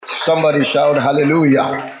Somebody shout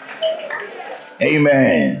hallelujah.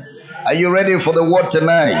 Amen. Are you ready for the word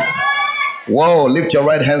tonight? Whoa, lift your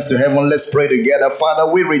right hands to heaven. Let's pray together.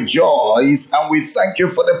 Father, we rejoice and we thank you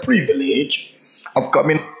for the privilege of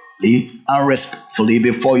coming and respectfully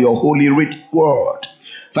before your holy written word.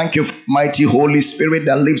 Thank you, mighty Holy Spirit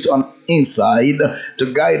that lives on inside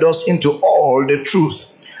to guide us into all the truth.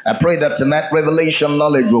 I pray that tonight revelation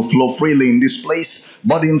knowledge will flow freely in this place.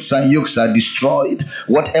 Burdens and yokes are destroyed.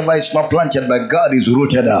 Whatever is not planted by God is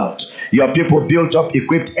rooted out. Your people built up,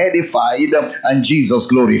 equipped, edified, and Jesus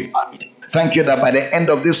glorified. Thank you that by the end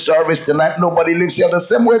of this service tonight, nobody leaves here the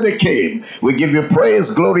same way they came. We give you praise,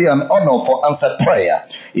 glory, and honor for answered prayer.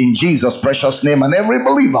 In Jesus' precious name, and every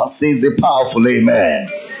believer says a powerful amen.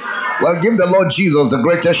 Well, give the Lord Jesus the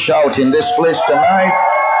greatest shout in this place tonight.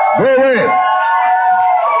 Glory.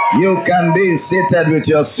 You can be seated with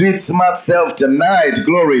your sweet, smart self tonight.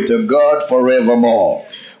 Glory to God forevermore.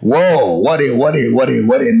 Whoa, what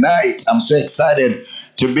a night. I'm so excited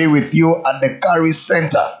to be with you at the Carey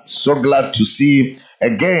Center. So glad to see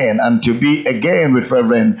again and to be again with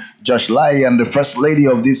Reverend Josh Lai and the First Lady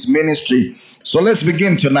of this ministry. So let's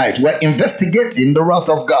begin tonight. We're investigating the wrath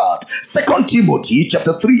of God. 2 Timothy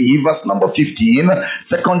chapter 3 verse number 15.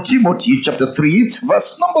 2 Timothy chapter 3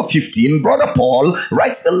 verse number 15. Brother Paul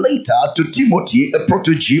writes a letter to Timothy, a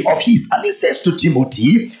protege of his. And he says to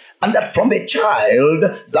Timothy, and that from a child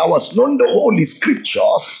thou hast known the holy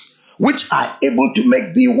scriptures, which are able to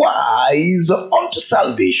make thee wise unto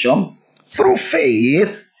salvation through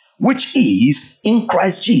faith, which is in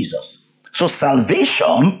Christ Jesus. So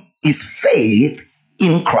salvation is faith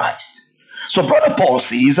in Christ. So Brother Paul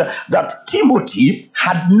says that Timothy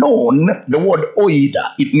had known the word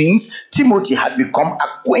oida. It means Timothy had become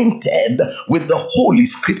acquainted with the holy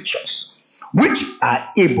scriptures, which are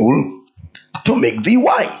able to make thee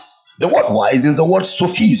wise. The word wise is the word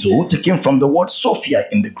sophizo, taken from the word sophia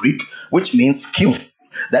in the Greek, which means skillful.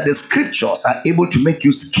 That the scriptures are able to make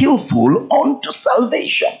you skillful unto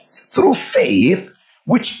salvation through faith,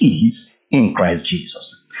 which is in Christ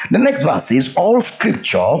Jesus. The next verse says, all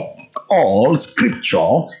scripture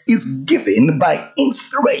is given by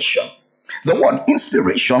inspiration. The word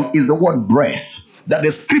inspiration is the word breath. That the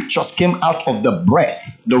scriptures came out of the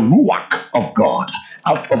breath, the ruach of God,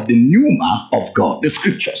 out of the pneuma of God, the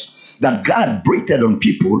scriptures that God breathed on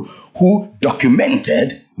people who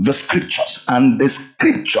documented the scriptures. And the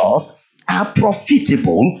scriptures are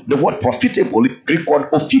profitable. The word profitable is Greek word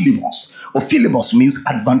ophilimos. Ophilimos means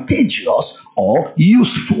advantageous or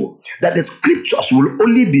useful. That the scriptures will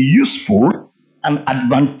only be useful and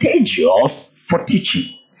advantageous for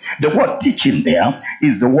teaching. The word teaching there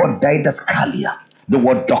is the word didaskalia. The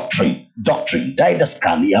word doctrine,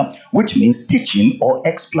 didaskalia, which means teaching or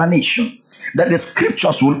explanation. That the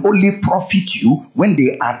scriptures will only profit you when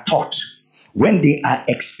they are taught, when they are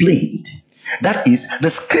explained. That is, the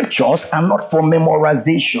scriptures are not for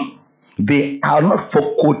memorization. They are not for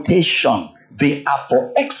quotation. They are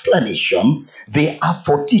for explanation. They are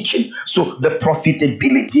for teaching. So the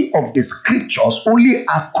profitability of the scriptures only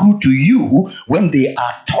accrue to you when they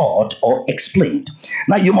are taught or explained.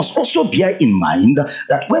 Now you must also bear in mind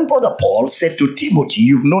that when Brother Paul said to Timothy,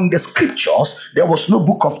 you've known the scriptures, there was no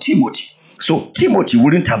book of Timothy. So Timothy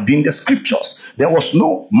wouldn't have been the scriptures. There was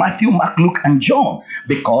no Matthew, Mark, Luke, and John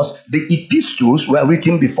because the epistles were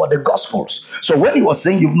written before the Gospels. So when he was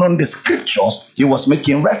saying you've known the scriptures, he was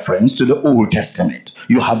making reference to the Old Testament.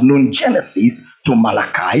 You have known Genesis to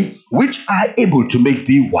Malachi, which are able to make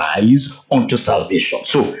thee wise unto salvation.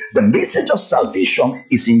 So the message of salvation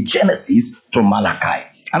is in Genesis to Malachi.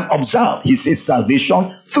 And observe, he says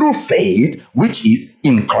salvation through faith, which is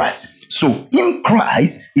in Christ. So in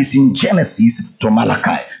Christ is in Genesis to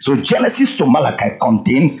Malachi. So Genesis to Malachi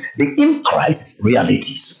contains the in Christ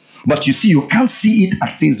realities. But you see, you can't see it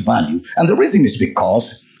at face value. And the reason is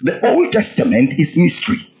because the Old Testament is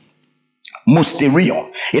mystery.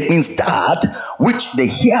 Mysterion. It means that which the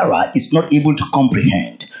hearer is not able to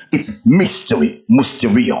comprehend. It's mystery,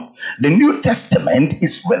 mysterion. The New Testament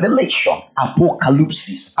is revelation,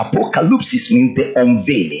 apocalypsis. Apocalypsis means the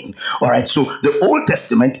unveiling. All right, so the Old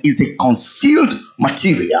Testament is a concealed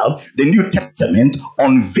material. The New Testament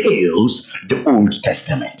unveils the Old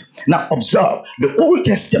Testament. Now observe, the Old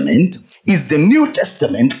Testament is the New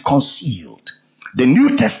Testament concealed. The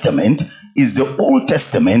New Testament is the Old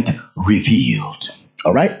Testament revealed.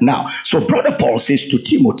 All right. Now, so Brother Paul says to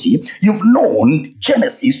Timothy, you've known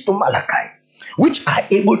Genesis to Malachi, which are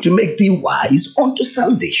able to make thee wise unto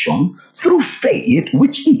salvation through faith,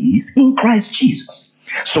 which is in Christ Jesus.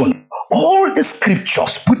 So all the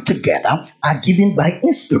scriptures put together are given by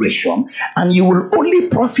inspiration, and you will only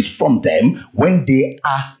profit from them when they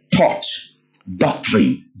are taught,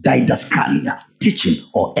 doctrine, didascalia, teaching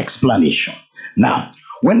or explanation. Now,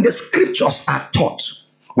 when the scriptures are taught,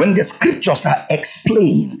 when the scriptures are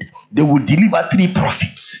explained, they will deliver three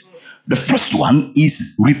profits. The first one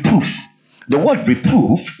is reproof. The word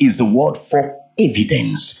reproof is the word for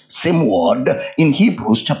evidence. Same word in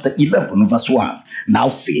Hebrews chapter 11 verse 1. Now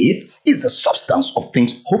faith is the substance of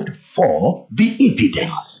things hoped for, the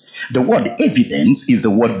evidence. The word evidence is the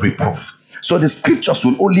word reproof. So the scriptures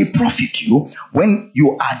will only profit you when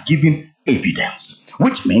you are given evidence,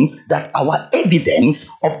 which means that our evidence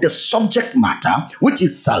of the subject matter, which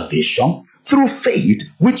is salvation through faith,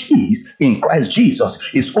 which is in Christ Jesus,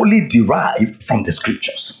 is only derived from the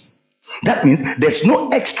scriptures. That means there's no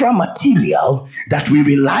extra material that we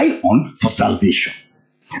rely on for salvation.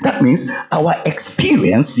 That means our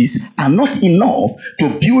experiences are not enough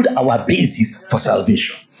to build our basis for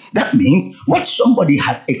salvation. That means what somebody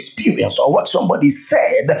has experienced or what somebody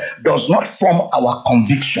said does not form our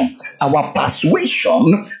conviction. Our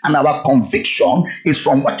persuasion and our conviction is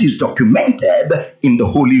from what is documented in the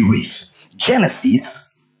Holy Writ.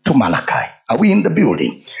 Genesis to Malachi. Are we in the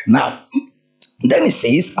building? Now, then it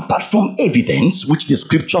says, apart from evidence, which the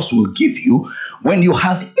scriptures will give you, when you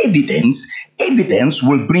have evidence, evidence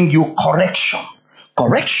will bring you correction.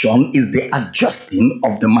 Correction is the adjusting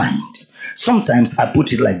of the mind. Sometimes I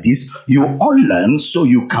put it like this: you unlearn so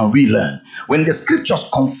you can relearn. When the scriptures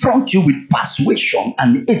confront you with persuasion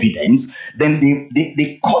and evidence, then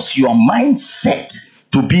they cause your mindset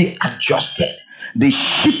to be adjusted. They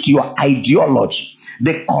shift your ideology.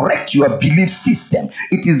 They correct your belief system.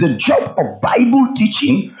 It is the job of Bible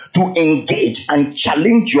teaching to engage and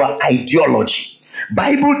challenge your ideology.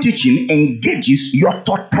 Bible teaching engages your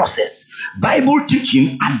thought process. Bible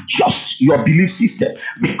teaching adjusts your belief system,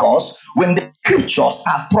 because when the scriptures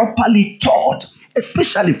are properly taught,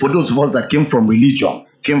 especially for those of us that came from religion,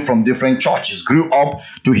 came from different churches, grew up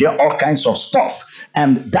to hear all kinds of stuff,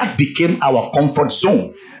 and that became our comfort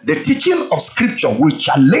zone. The teaching of scripture will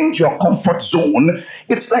challenge your comfort zone.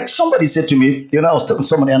 It's like somebody said to me, I was talking to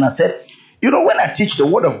somebody and I said, when I teach the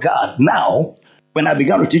word of God now, when I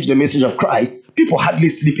began to teach the message of Christ, people hardly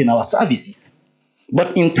sleep in our services.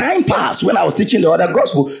 But in time past, when I was teaching the other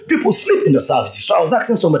gospel, people sleep in the services. So I was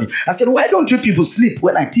asking somebody, I said, why don't you people sleep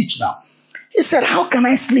when I teach now? He said, how can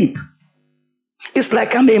I sleep? It's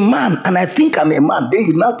like I'm a man and I think I'm a man. Then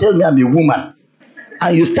you now tell me I'm a woman.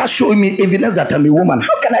 And you start showing me evidence that I'm a woman.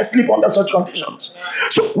 How can I sleep under such conditions?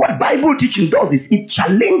 So what Bible teaching does is it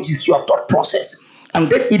challenges your thought process. And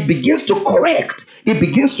then it begins to correct. It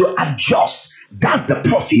begins to adjust. That's the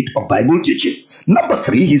profit of Bible teaching. Number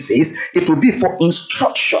 3, he says, it will be for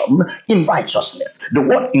instruction in righteousness. The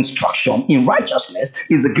word instruction in righteousness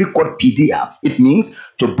is a Greek word paideia. It means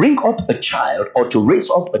to bring up a child or to raise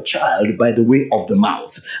up a child by the way of the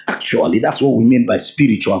mouth. Actually, that's what we mean by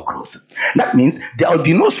spiritual growth. That means there will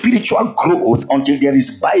be no spiritual growth until there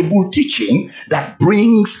is Bible teaching that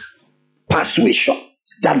brings persuasion,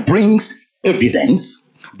 that brings evidence,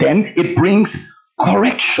 then it brings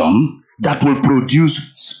correction that will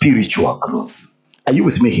produce spiritual growth. Are you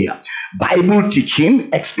with me here? Bible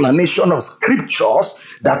teaching, explanation of scriptures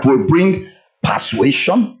that will bring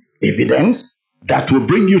persuasion, evidence, that will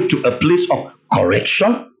bring you to a place of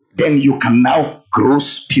correction. Then you can now grow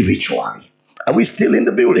spiritually. Are we still in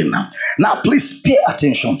the building now? Now, please pay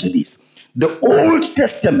attention to this. The Old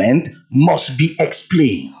Testament must be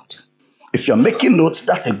explained. If you're making notes,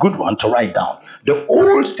 that's a good one to write down. The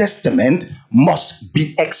Old Testament must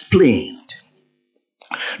be explained.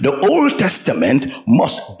 The Old Testament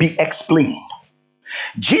must be explained.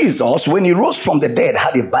 Jesus, when he rose from the dead,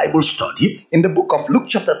 had a Bible study in the book of Luke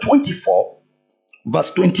chapter 24,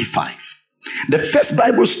 verse 25. The first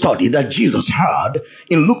Bible study that Jesus had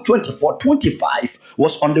in Luke 24:25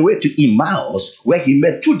 was on the way to Emmaus, where he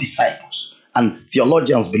met 2 disciples. And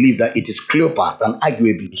theologians believe that it is Cleopas and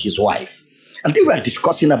arguably his wife. And they were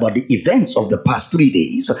discussing about the events of the past 3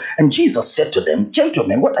 days. And Jesus said to them,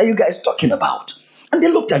 gentlemen, what are you guys talking about? And they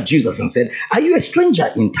looked at Jesus and said, are you a stranger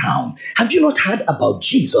in town? Have you not heard about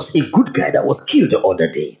Jesus, a good guy that was killed the other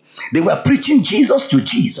day? They were preaching Jesus to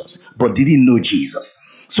Jesus, but didn't know Jesus.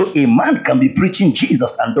 So a man can be preaching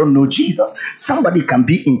Jesus and don't know Jesus. Somebody can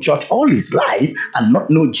be in church all his life and not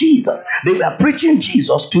know Jesus. They were preaching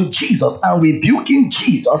Jesus to Jesus and rebuking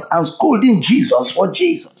Jesus and scolding Jesus for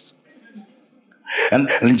Jesus. And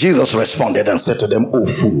Jesus responded and said to them, O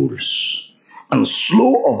fools, and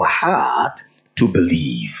slow of heart to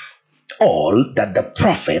believe all that the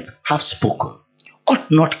prophets have spoken. Ought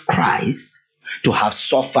not Christ to have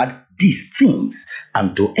suffered these things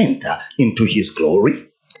and to enter into his glory?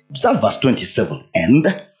 Observe verse 27.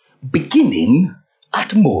 And beginning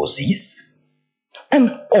at Moses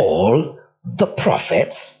and all the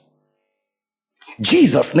prophets.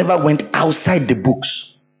 Jesus never went outside the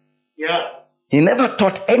books. Yeah. He never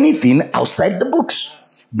taught anything outside the books.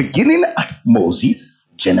 Beginning at Moses,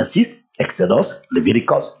 Genesis, Exodus,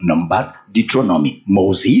 Leviticus, Numbers, Deuteronomy,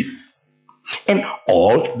 Moses, and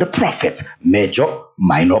all the prophets, major,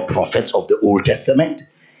 minor prophets of the Old Testament.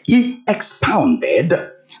 He expounded.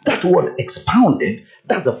 That word expounded,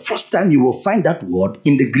 that's the first time you will find that word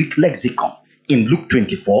in the Greek lexicon in Luke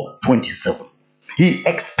 24:27. He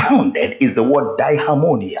expounded is the word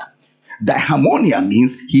diharmonia. Diharmonia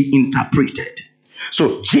means he interpreted.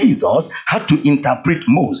 So Jesus had to interpret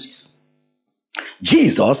Moses.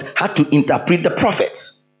 Jesus had to interpret the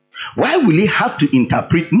prophets. Why will he have to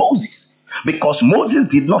interpret Moses? Because Moses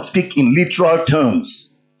did not speak in literal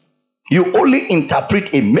terms. You only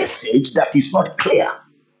interpret a message that is not clear.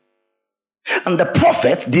 And the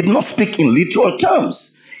prophets did not speak in literal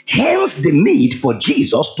terms. Hence the need for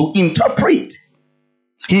Jesus to interpret.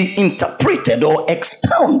 He interpreted or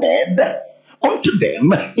expounded unto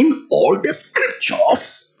them in all the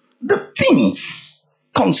scriptures the things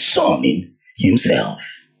concerning himself.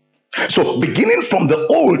 So beginning from the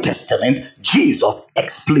Old Testament, Jesus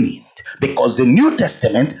explained, because the New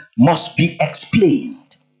Testament must be explained.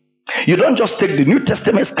 You don't just take the New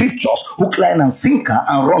Testament scriptures, hook, line, and sinker,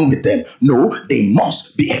 and run with them. No, they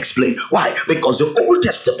must be explained. Why? Because the Old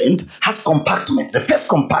Testament has compartments. The first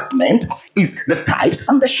compartment is the types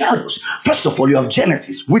and the shadows. First of all, you have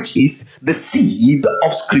Genesis, which is the seed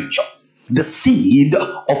of scripture. The seed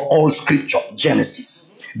of all scripture,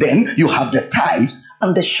 Genesis. Then you have the types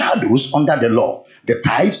and the shadows under the law. The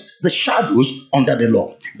types, the shadows under the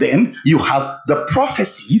law. Then you have the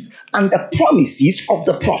prophecies and the promises of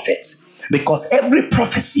the prophets. Because every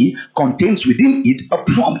prophecy contains within it a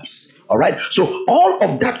promise. All right. So all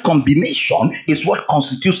of that combination is what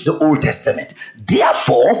constitutes the Old Testament.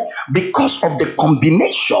 Therefore, because of the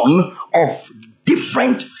combination of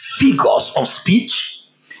different figures of speech,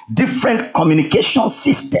 different communication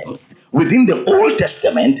systems within the Old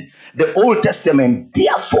Testament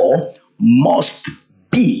therefore must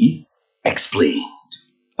be explained.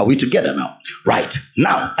 Are we together now? Right.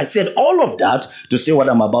 Now, I said all of that to say what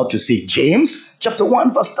I'm about to say. James chapter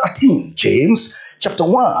 1 verse 13. James chapter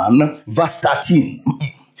 1 verse 13.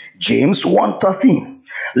 James 1:13.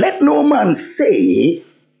 Let no man say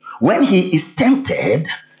when he is tempted,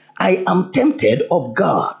 I am tempted of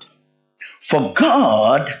God. For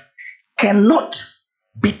God cannot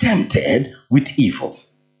be tempted with evil,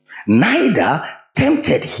 neither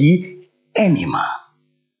tempted he any man.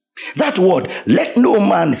 That word, let no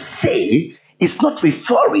man say, is not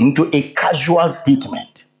referring to a casual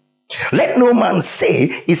statement. Let no man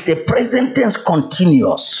say is a present tense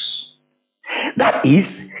continuous. That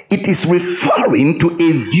is, it is referring to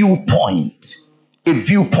a viewpoint. A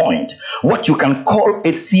viewpoint, what you can call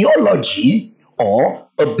a theology or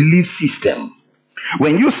a belief system.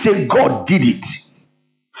 When you say God did it,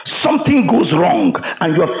 something goes wrong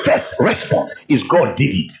and your first response is God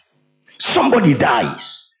did it. Somebody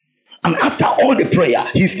dies and after all the prayer,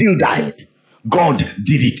 he still died. God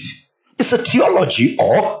did it. It's a theology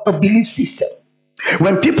or a belief system.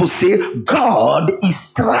 When people say God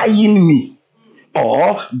is trying me,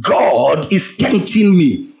 or God is tempting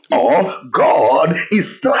me, or God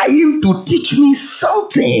is trying to teach me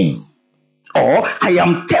something, or I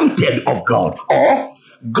am tempted of God, or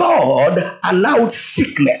God allowed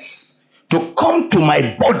sickness to come to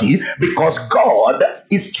my body because God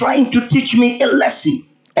is trying to teach me a lesson,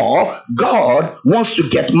 or God wants to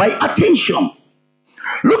get my attention.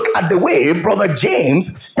 Look at the way Brother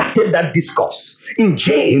James started that discourse. In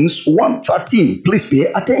James 1:13, please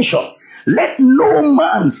pay attention. Let no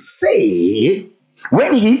man say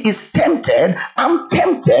when he is tempted, I'm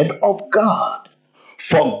tempted of God.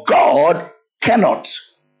 For God cannot.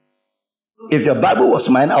 If your Bible was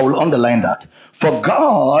mine, I will underline that. For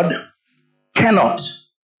God cannot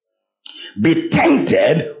be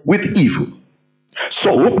tempted with evil.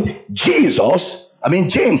 So James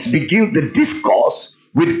begins the discourse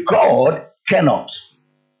with God cannot.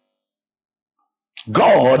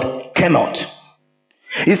 God cannot.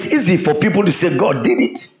 It's easy for people to say God did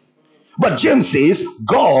it. But James says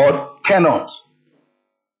God cannot.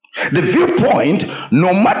 The viewpoint,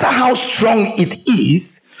 no matter how strong it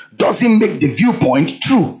is, doesn't make the viewpoint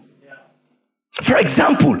true. For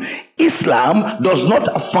example, Islam does not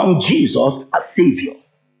affirm Jesus as Savior.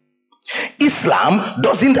 Islam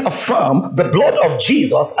doesn't affirm the blood of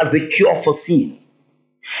Jesus as the cure for sin.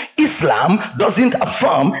 Islam doesn't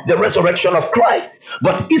affirm the resurrection of Christ,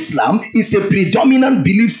 but Islam is a predominant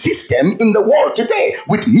belief system in the world today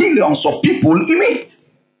with millions of people in it.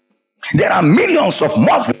 There are millions of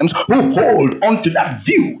Muslims who hold on to that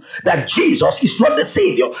view that Jesus is not the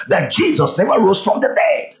Savior, that Jesus never rose from the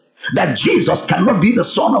dead, that Jesus cannot be the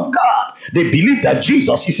Son of God. They believe that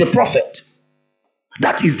Jesus is a prophet.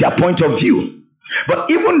 That is their point of view. But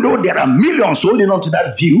even though there are millions holding on to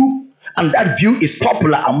that view, and that view is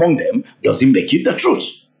popular among them, doesn't make it the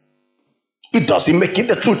truth. It doesn't make it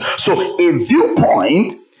the truth. So a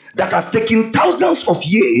viewpoint that has taken thousands of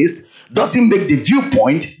years doesn't make the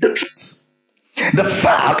viewpoint the truth. The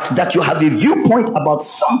fact that you have a viewpoint about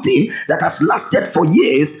something that has lasted for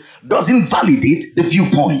years doesn't validate the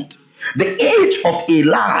viewpoint. The age of a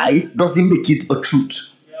lie doesn't make it a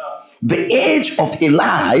truth. The age of a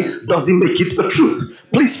lie doesn't make it a truth.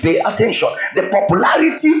 Please pay attention. The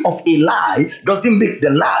popularity of a lie doesn't make the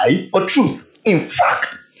lie a truth. In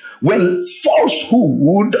fact, when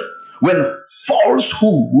falsehood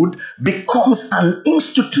becomes an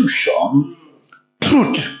institution,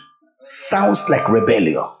 truth sounds like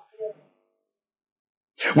rebellion.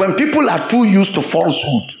 When people are too used to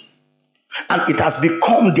falsehood and it has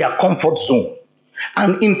become their comfort zone,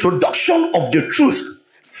 an introduction of the truth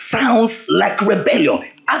sounds like rebellion.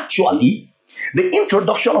 Actually, the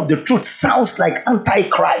introduction of the truth sounds like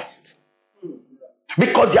antichrist,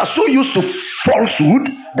 because they are so used to falsehood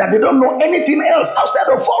that they don't know anything else outside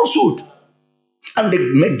of falsehood. And the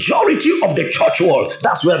majority of the church world,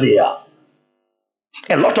 that's where they are.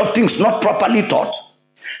 A lot of things not properly taught,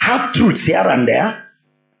 have truths here and there.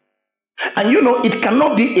 And you know, it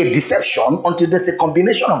cannot be a deception until there's a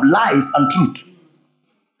combination of lies and truth.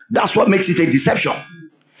 That's what makes it a deception.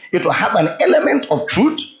 It will have an element of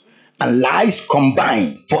truth and lies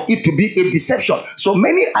combined for it to be a deception. So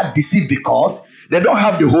many are deceived because they don't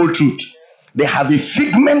have the whole truth. They have a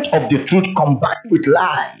figment of the truth combined with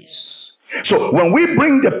lies. So when we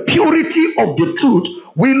bring the purity of the truth,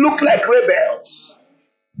 we look like rebels.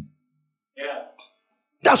 Yeah.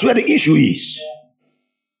 That's where the issue is.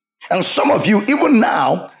 And some of you, even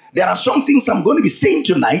now, there are some things I'm going to be saying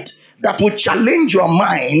tonight that will challenge your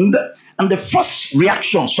mind. And the first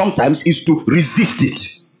reaction sometimes is to resist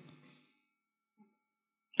it.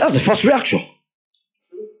 That's the first reaction.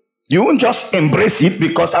 You won't just embrace it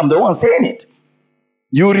because I'm the one saying it.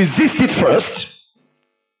 You resist it first,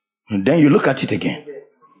 and then you look at it again.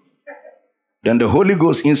 Then the Holy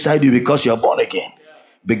Ghost inside you, because you're born again,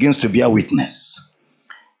 begins to bear witness.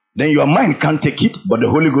 Then your mind can't take it, but the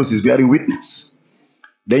Holy Ghost is bearing witness.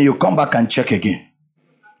 Then you come back and check again.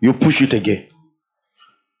 You push it again.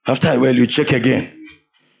 After a while, you check again.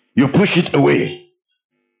 You push it away.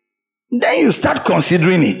 Then you start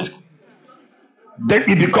considering it. Then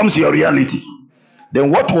it becomes your reality.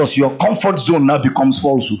 Then what was your comfort zone now becomes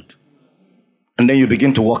falsehood. And then you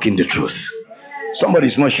begin to walk in the truth.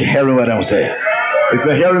 Somebody's not hearing what I'm saying. If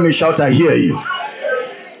you're hearing me shout, I hear you.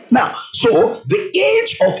 Now, so the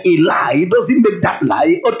age of a lie doesn't make that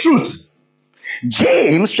lie a truth.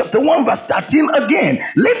 James chapter 1 verse 13 again.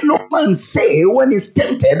 Let no man say when he's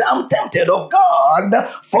tempted, I'm tempted of God.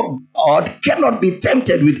 For God cannot be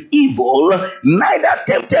tempted with evil, neither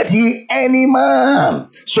tempted he any man.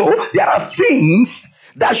 So there are things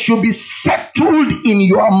that should be settled in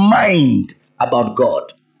your mind about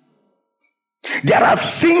God. There are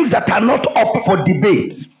things that are not up for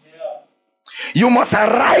debate. You must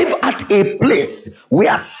arrive at a place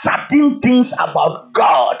where certain things about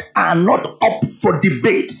God are not up for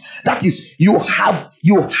debate. That is, you have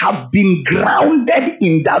been grounded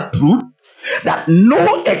in that truth, that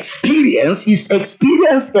no experience is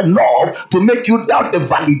experience enough to make you doubt the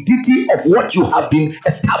validity of what you have been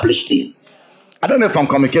established in. I don't know if I'm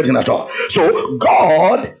communicating at all. So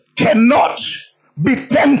God cannot be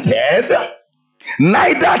tempted,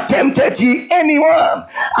 neither tempted he anyone.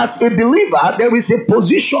 As a believer, there is a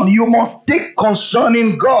position you must take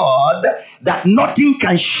concerning God that nothing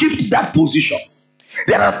can shift that position.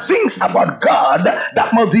 There are things about God that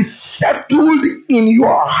must be settled in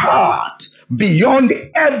your heart beyond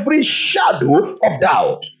every shadow of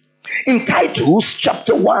doubt. In Titus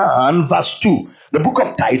chapter 1 verse 2, the book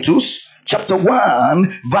of Titus chapter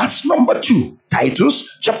 1 verse number 2.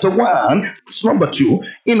 Titus chapter 1 verse number 2.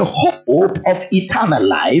 In hope of eternal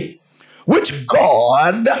life, which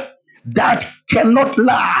God that cannot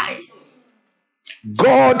lie,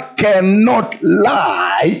 God cannot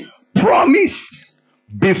lie, promised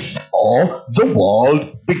before the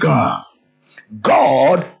world began.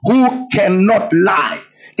 God who cannot lie.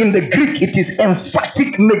 In the Greek, it is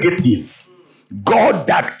emphatic negative. God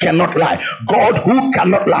that cannot lie. God who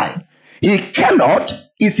cannot lie. He cannot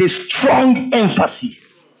is a strong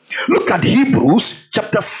emphasis. Look at Hebrews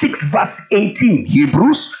chapter 6 verse 18.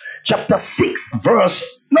 Hebrews chapter 6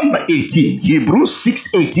 verse number 18. Hebrews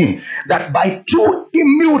 6:18. That by two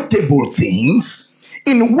immutable things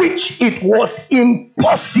in which it was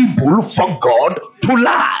impossible for God to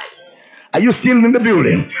lie. Are you still in the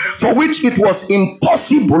building? For which it was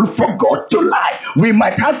impossible for God to lie. We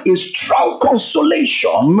might have a strong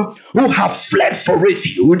consolation who have fled for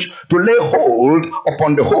refuge to lay hold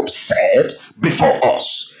upon the hope set before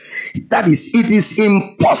us. That is, it is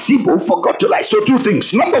impossible for God to lie. So two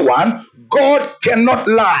things. Number one, God cannot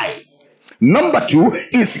lie. Number two,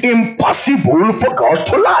 it's impossible for God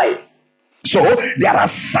to lie. So there are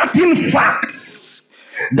certain facts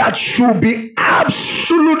that should be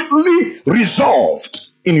absolutely resolved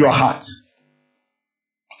in your heart.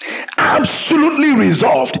 Absolutely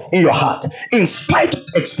resolved in your heart, in spite of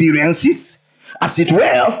experiences, as it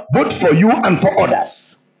were, both for you and for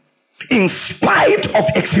others. In spite of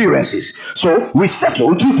experiences. So we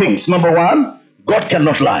settle two things. Number one, God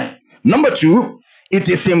cannot lie. Number two, it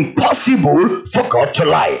is impossible for God to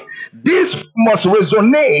lie. This must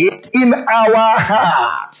resonate in our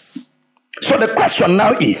hearts. So the question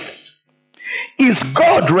now is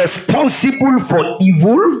God responsible for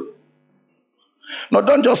evil? No,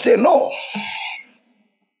 don't just say no.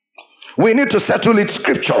 We need to settle it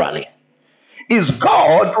scripturally. Is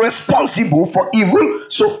God responsible for evil?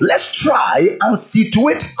 So let's try and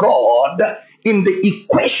situate God in the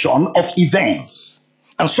equation of events.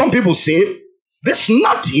 And some people say, there's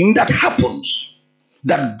nothing that happens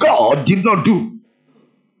that God did not do.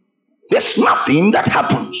 There's nothing that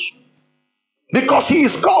happens because He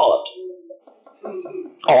is God.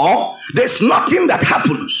 Or there's nothing that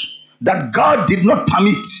happens that God did not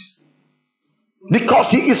permit because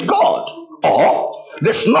He is God. Or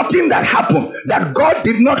there's nothing that happened that God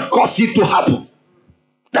did not cause it to happen.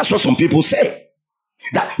 That's what some people say.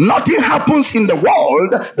 That nothing happens in the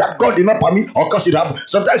world that God did not permit or cause it to happen.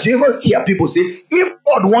 Sometimes you even hear people say, if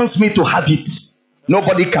God wants me to have it,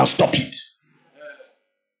 nobody can stop it.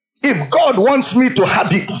 If God wants me to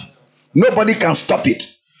have it, nobody can stop it.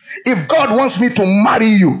 If God wants me to marry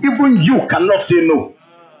you, even you cannot say no.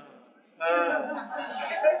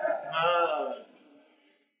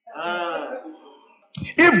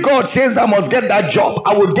 If God says I must get that job,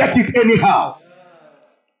 I will get it anyhow.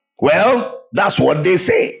 Well, that's what they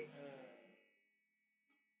say.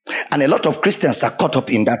 And a lot of Christians are caught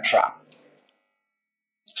up in that trap.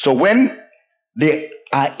 So when they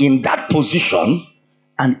are in that position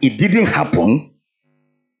and it didn't happen,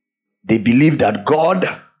 they believe that God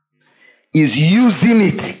is using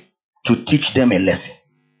it to teach them a lesson.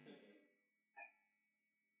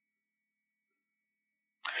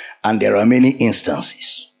 And there are many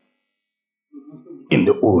instances in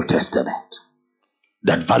the Old Testament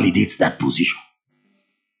that validates that position.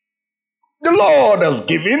 The Lord has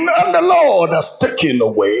given and the Lord has taken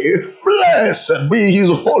away. Blessed be His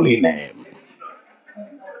holy name.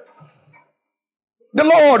 The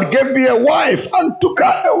Lord gave me a wife and took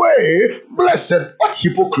her away. Blessed. What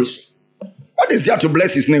hypocrisy? What is there to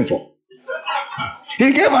bless His name for?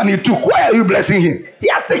 He gave and He took. Why are you blessing Him? He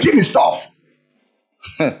has taken His stuff.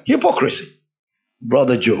 Hypocrisy.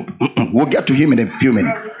 Brother Job. We'll get to him in a few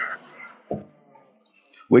minutes.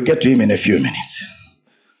 We'll get to him in a few minutes.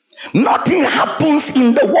 Nothing happens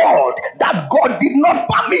in the world that God did not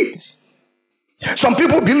permit. Some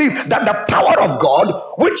people believe that the power of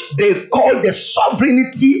God, which they call the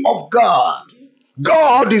sovereignty of God.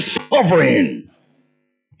 God is sovereign.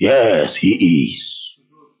 Yes, He is.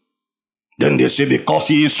 Then they say because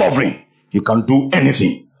He is sovereign, He can do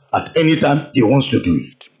anything. At any time He wants to do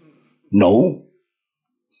it. No.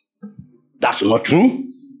 That's not true.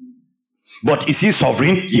 But is He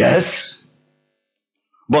sovereign? Yes.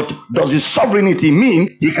 But does His sovereignty mean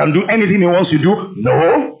He can do anything He wants to do?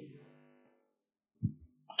 No.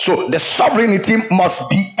 So the sovereignty must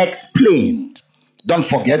be explained. Don't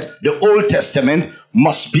forget, the Old Testament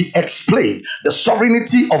must be explained. The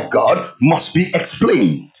sovereignty of God must be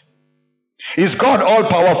explained. Is God all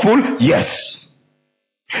powerful? Yes.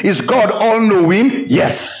 Is God all-knowing?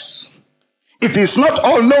 Yes. If He's not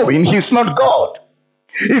all-knowing, He's not God.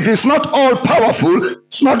 If He's not all-powerful,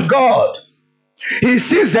 it's not God. He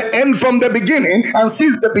sees the end from the beginning and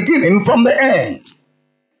sees the beginning from the end.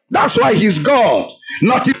 That's why He's God.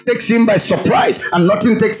 Nothing takes Him by surprise and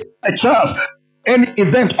nothing takes a chance. Any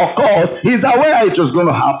event occurs, He's aware it was going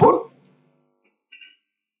to happen.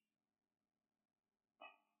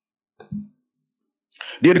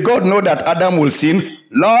 Did God know that Adam will sin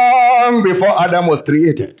long before Adam was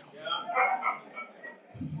created?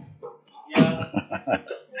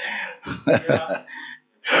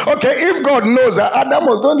 Okay, if God knows that Adam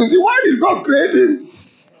was going to see, why did God create him?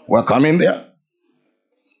 We're coming there.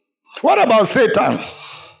 What about Satan?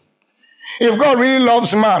 If God really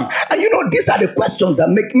loves man. And you know, these are the questions that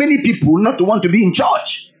make many people not to want to be in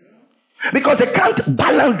church. Because they can't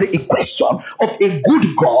balance the equation of a good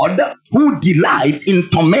God who delights in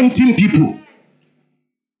tormenting people.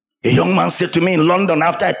 A young man said to me in London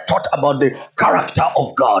after I taught about the character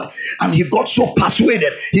of God, and he got so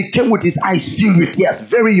persuaded, he came with his eyes filled with tears,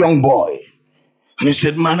 very young boy. And he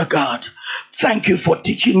said, man of God, thank you for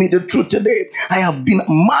teaching me the truth today. I have been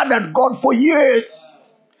mad at God for years.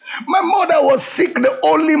 My mother was sick, the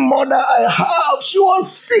only mother I have. She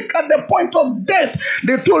was sick at the point of death.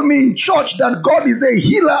 They told me in church that God is a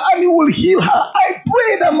healer and he will heal her. I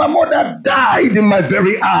prayed and my mother died in my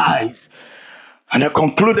very eyes. And I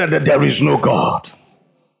concluded that there is no God.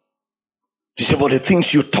 He said, but the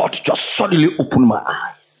things you taught just suddenly opened my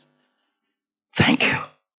eyes. Thank you.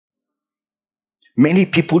 Many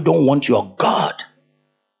people don't want your God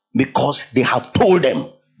because they have told them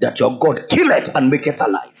that your God kill it and make it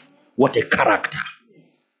alive. What a character.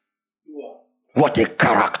 What a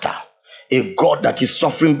character. A God that is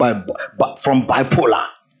suffering from bipolar.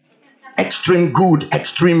 Extreme good,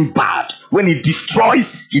 extreme bad. When he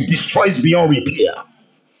destroys beyond repair.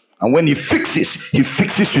 And when he fixes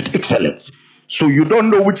with excellence. So you don't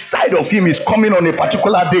know which side of him is coming on a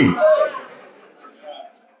particular day.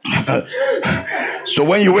 So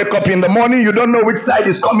when you wake up in the morning, you don't know which side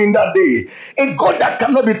is coming that day. A God that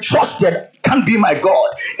cannot be trusted can be my God.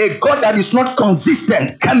 A God that is not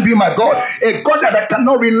consistent can be my God. A God that I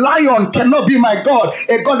cannot rely on cannot be my God.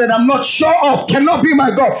 A God that I'm not sure of cannot be my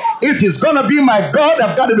God. If he's going to be my God,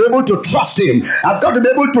 I've got to be able to trust him. I've got to be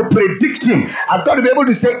able to predict him. I've got to be able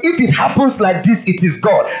to say, if it happens like this, it is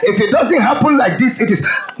God. If it doesn't happen like this, it is.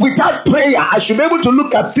 Without prayer, I should be able to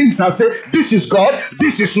look at things and say, this is God,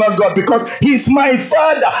 this is not God, because he's my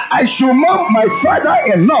father. I should love my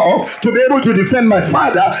father enough to be able to defend my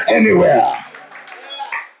father anywhere.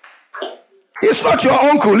 It's not your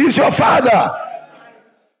uncle, it's your father.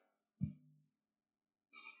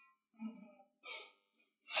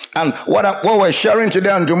 And what we're sharing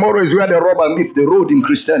today and tomorrow is where the rubber meets the road in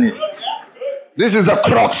Christianity. This is the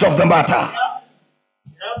crux of the matter.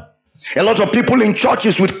 A lot of people in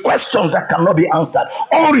churches with questions that cannot be answered,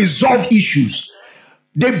 unresolved issues.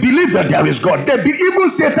 They believe that there is God. Even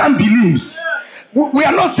Satan believes. We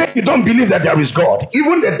are not saying you don't believe that there is God.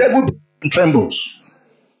 Even the devil trembles.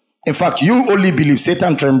 In fact, you only believe.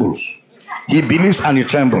 Satan trembles. He believes and he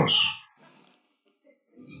trembles.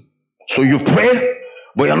 So you pray,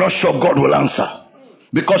 but you're not sure God will answer.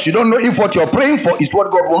 Because you don't know if what you're praying for is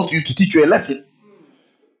what God wants you to teach you a lesson.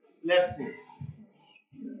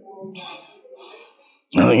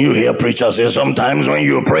 Now you hear preachers say sometimes when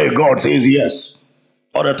you pray, God says yes.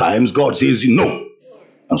 Other times God says no.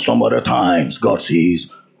 And some other times God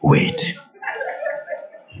says wait.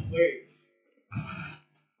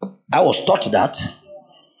 I was taught that,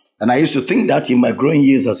 and I used to think that in my growing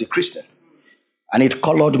years as a Christian. And it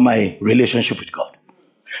colored my relationship with God.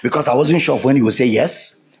 Because I wasn't sure of when he would say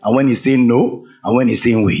yes, and when he's saying no, and when he's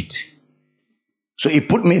saying wait. So it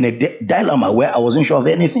put me in a dilemma where I wasn't sure of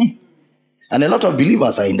anything. And a lot of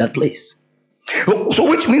believers are in that place. So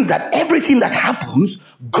which means that everything that happens,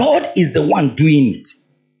 God is the one doing it.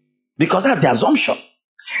 Because that's the assumption.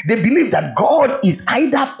 They believe that God is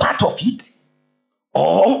either part of it,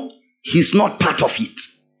 or he's not part of it,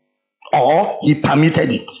 or he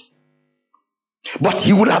permitted it. But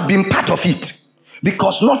he would have been part of it,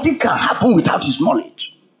 because nothing can happen without his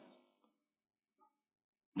knowledge.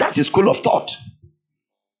 That's a school of thought.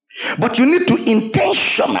 But you need to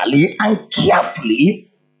intentionally and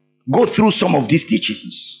carefully go through some of these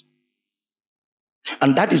teachings.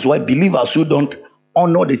 And that is why believers who don't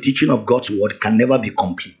honor the teaching of God's word can never be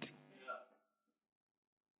complete.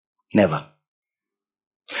 Never.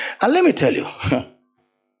 And let me tell you,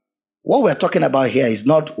 what we're talking about here is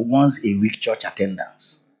not once a week church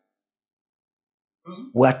attendance.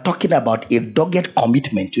 We're talking about a dogged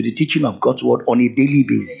commitment to the teaching of God's word on a daily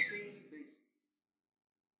basis.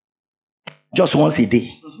 Just once a day,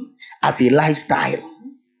 as a lifestyle.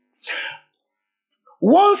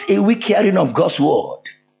 Once a week hearing of God's word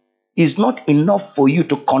is not enough for you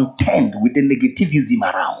to contend with the negativism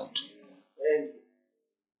around.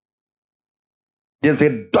 There's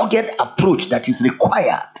a dogged approach that is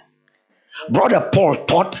required. Brother Paul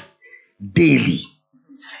taught daily.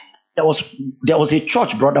 There was a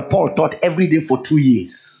church Brother Paul taught every day for 2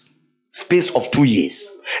 years. Space of 2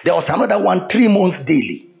 years. There was another one 3 months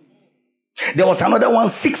daily. There was another one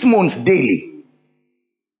 6 months daily.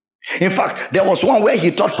 In fact, there was one where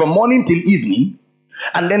he taught from morning till evening.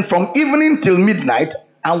 And then from evening till midnight,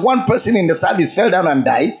 and one person in the service fell down and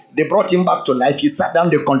died. They brought him back to life. He sat down.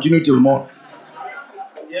 They continued till morning.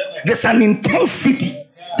 There's an intensity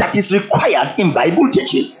that is required in Bible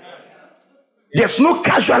teaching. There's no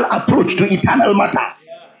casual approach to eternal matters.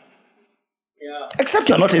 Except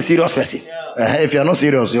you're not a serious person. If you're not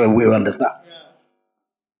serious, we will understand.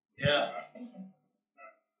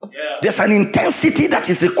 There's an intensity that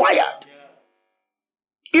is required.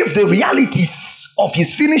 If the realities of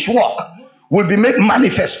his finished work will be made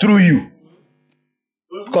manifest through you.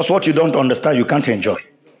 Because what you don't understand, you can't enjoy.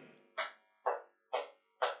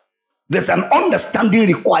 There's an understanding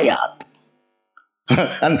required.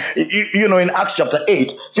 And in Acts chapter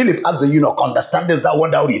 8, Philip asked the eunuch, understandest thou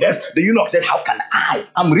what thou readest? The eunuch said, how can I?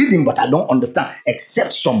 I'm reading, but I don't understand.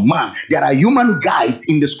 Except some man. There are human guides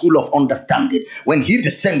in the school of understanding. When he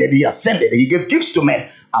descended, he ascended. He gave gifts to men.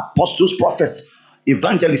 Apostles, prophets,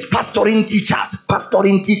 evangelists, pastoring teachers.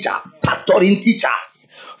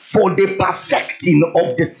 For the perfecting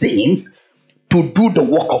of the saints to do the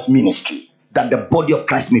work of ministry, that the body of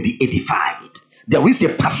Christ may be edified. There is a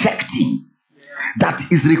perfecting that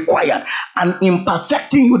is required. And in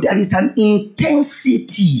perfecting you, there is an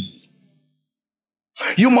intensity.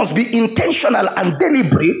 You must be intentional and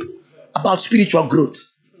deliberate about spiritual growth.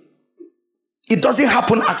 It doesn't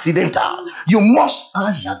happen accidental. You must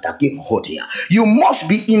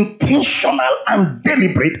be intentional and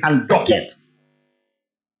deliberate and dogged.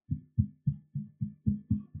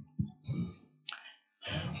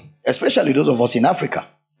 Especially those of us in Africa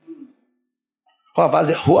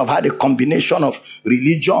who have had a combination of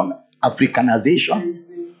religion, Africanization,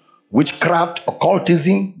 witchcraft,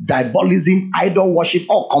 occultism, diabolism, idol worship,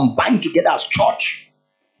 all combined together as church.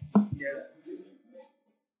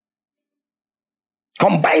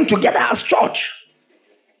 Combined together as church.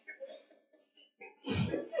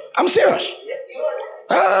 I'm serious.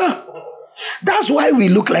 That's why we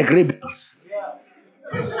look like rebels.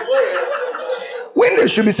 When they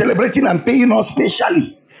should be celebrating and paying us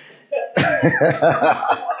specially.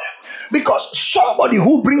 Because somebody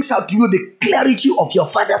who brings out to you the clarity of your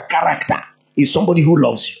father's character is somebody who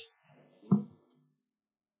loves you.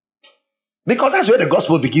 Because that's where the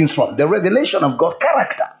gospel begins from. The revelation of God's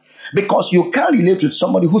character. Because you can't relate with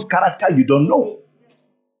somebody whose character you don't know.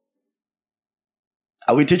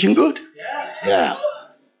 Are we teaching good? Yeah.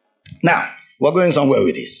 Now, we're going somewhere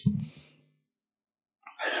with this.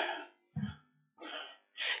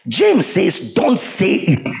 James says, don't say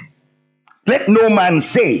it. Let no man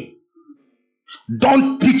say.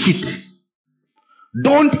 Don't teach it.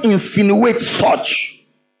 Don't insinuate such.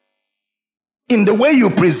 In the way you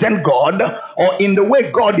present God or in the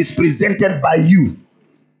way God is presented by you.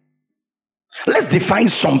 Let's define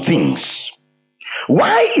some things.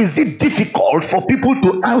 Why is it difficult for people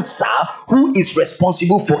to answer who is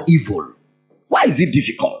responsible for evil? Why is it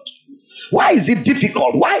difficult? Why is it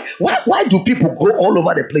difficult? Why do people go all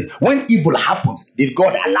over the place? When evil happens, did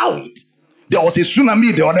God allow it? There was a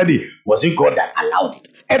tsunami the other day. Was it God that allowed it?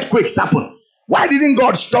 Earthquakes happen. Why didn't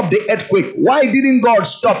God stop the earthquake? Why didn't God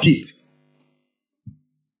stop it?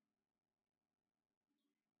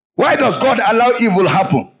 Why does God allow evil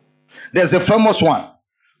happen? There's a famous one.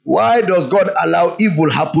 Why does God allow evil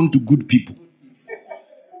happen to good people?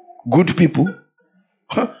 Good people?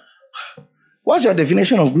 What's your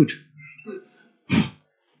definition of good?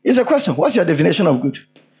 It's a question. What's your definition of good?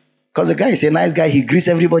 Because the guy is a nice guy. He greets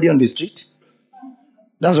everybody on the street.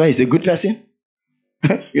 That's why he's a good person.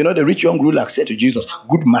 The rich young ruler said to Jesus,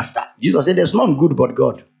 good master. Jesus said, there's none good but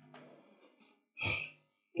God.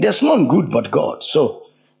 There's none good but God. So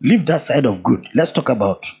leave that side of good. Let's talk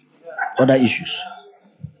about other issues.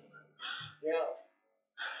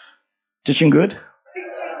 Teaching good?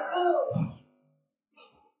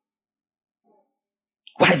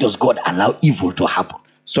 Why does God allow evil to happen?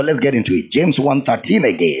 So let's get into it. James 1:13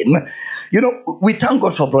 again. We thank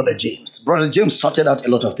God for Brother James. Brother James sorted out a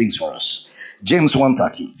lot of things for us. James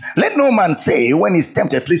 1:13. Let no man say when he's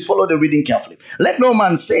tempted, please follow the reading carefully. Let no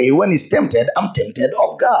man say when he's tempted, I'm tempted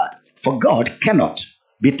of God. For God cannot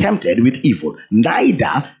be tempted with evil,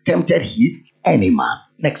 neither tempted he any man.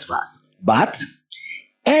 Next verse. But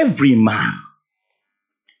every man.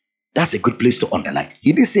 That's a good place to underline.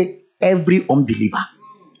 He did say every unbeliever.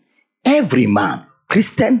 Every man.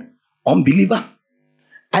 Christian, unbeliever,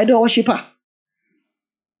 idol worshiper.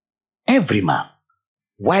 Every man.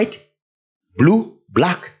 White, blue,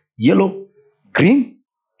 black, yellow, green.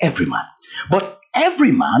 Every man. But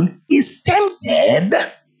every man is tempted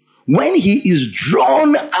when he is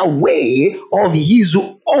drawn away of his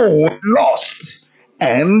own lust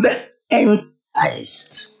and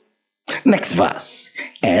enticed. Next verse.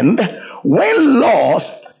 And when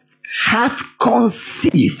lust hath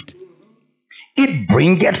conceived, it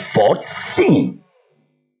bringeth forth sin.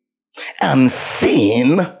 And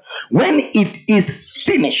sin, when it is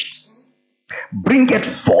finished, bringeth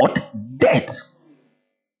forth death.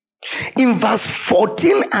 In verse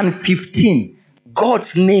 14 and 15,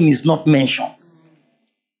 God's name is not mentioned.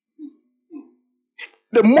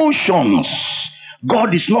 The motions,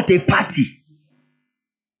 God is not a party.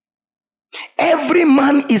 Every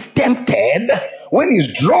man is tempted when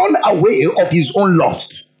he's drawn away of his own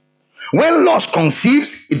lust. When lust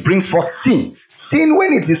conceives, it brings forth sin. Sin,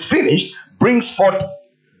 when it is finished, brings forth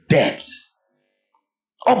death.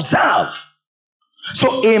 Observe.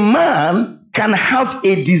 So a man can have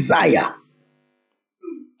a desire.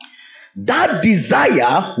 That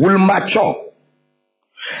desire will mature.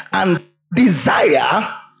 And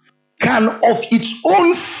desire can of its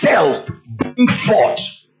own self bring forth.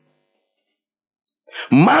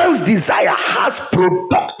 Man's desire has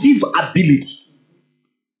productive ability.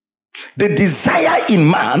 The desire in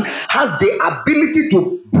man has the ability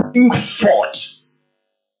to bring forth.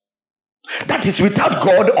 That is without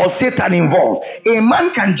God or Satan involved. A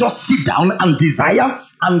man can just sit down and desire,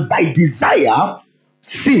 and by desire,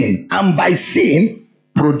 sin, and by sin,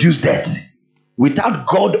 produce death. Without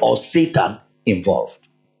God or Satan involved.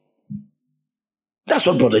 That's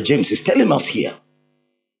what Brother James is telling us here.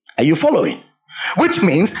 Are you following? Which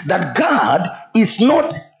means that God is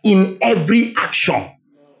not in every action.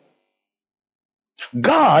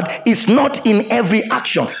 God is not in every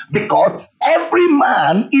action, because every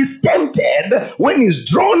man is tempted when he's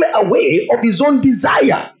drawn away of his own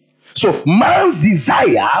desire. So man's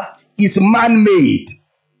desire is man-made.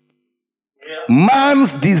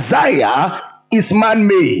 Man's desire is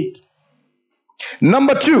man-made.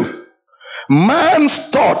 Number two, man's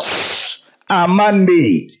thoughts are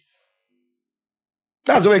man-made.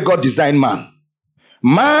 That's the way God designed man.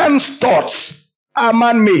 Man's thoughts are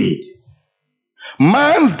man-made.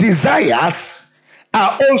 Man's desires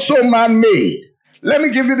are also man-made. Let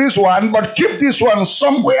me give you this one, but keep this one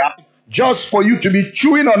somewhere just for you to be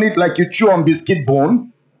chewing on it like you chew on biscuit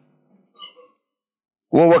bone.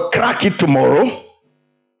 We will crack it tomorrow.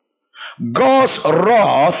 God's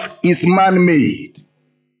wrath is man-made.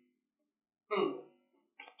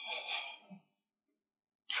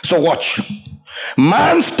 So watch.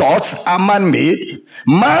 Man's thoughts are man-made.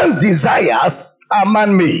 Man's desires are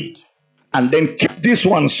man-made. And then keep this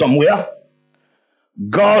one somewhere.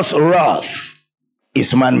 God's wrath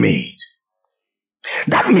is man-made.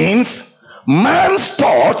 That means man's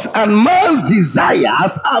thoughts and man's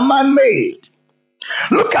desires are man-made.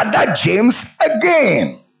 Look at that, James,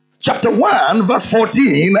 again. Chapter 1, verse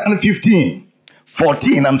 14 and 15.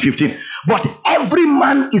 14 and 15. But every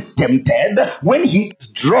man is tempted when he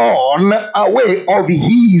is drawn away of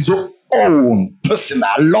his own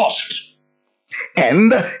personal lust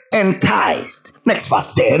and enticed. Next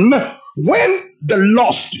verse 10. When the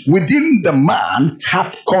lust within the man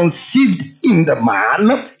hath conceived in the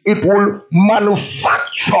man, it will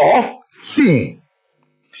manufacture sin.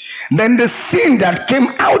 Then the sin that came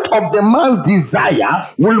out of the man's desire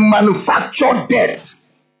will manufacture death.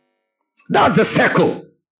 That's the circle.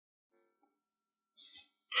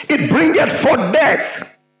 It bringeth forth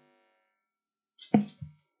death.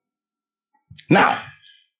 Now,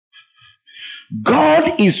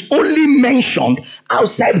 God is only mentioned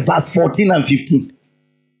outside verse 14 and 15.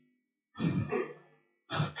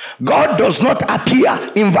 God does not appear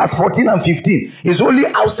in verse 14 and 15. He's only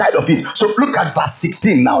outside of it. So look at verse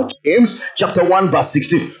 16 now. James chapter 1 verse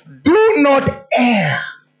 16. Do not err.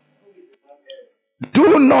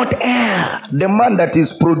 Do not err. The man that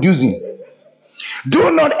is producing.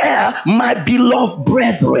 Do not err, my beloved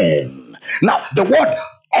brethren. Now the word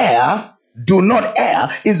err, do not err,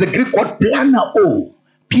 is the Greek word planao.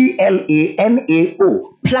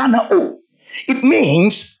 Planao. Planao. It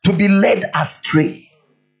means to be led astray.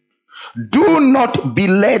 Do not be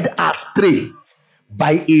led astray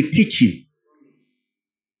by a teaching,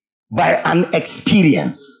 by an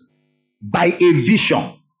experience, by a vision,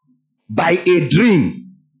 by a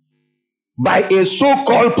dream, by a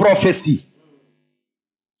so-called prophecy.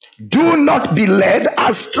 Do not be led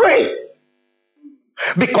astray.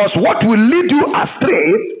 Because what will lead you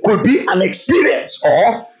astray could be an experience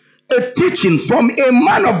or a teaching from a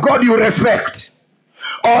man of God you respect,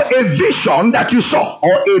 or a vision that you saw,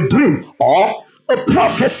 or a dream, or a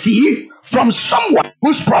prophecy from someone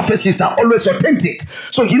whose prophecies are always authentic.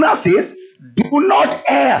 So he now says, do not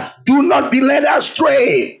err, do not be led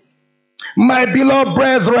astray, my beloved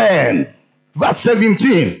brethren. Verse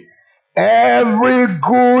 17, every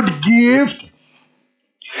good gift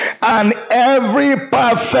And every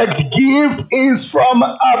perfect gift is from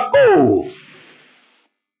above,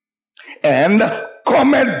 and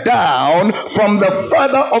cometh down from the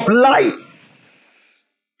Father of lights,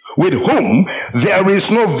 with whom there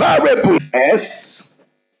is no variableness,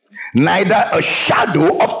 neither a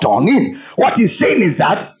shadow of turning. What he's saying is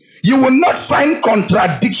that you will not find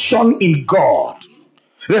contradiction in God.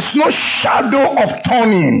 There's no shadow of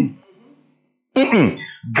turning.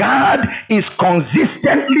 God is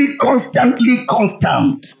consistently, constantly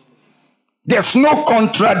constant. There's no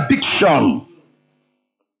contradiction.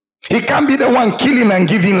 He can't be the one killing and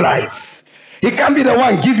giving life. He can't be the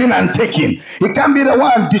one giving and taking. He can't be the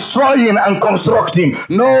one destroying and constructing.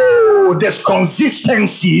 No, there's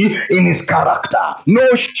consistency in his character. No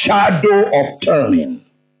shadow of turning.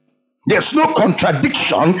 There's no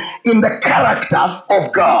contradiction in the character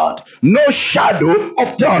of God. No shadow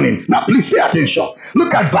of turning. Now please pay attention.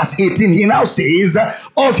 Look at verse 18. He now says,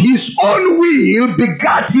 of his own will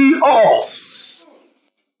begat he us.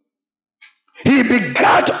 He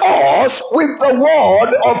begat us with the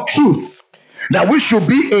word of truth, that we should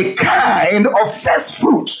be a kind of first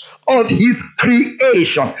fruits of his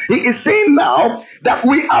creation. He is saying now that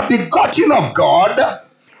we are begotten of God.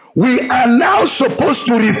 We are now supposed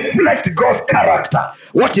to reflect God's character.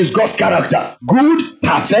 What is God's character? Good,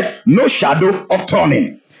 perfect, no shadow of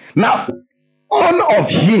turning. Now, on of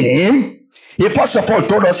him, he first of all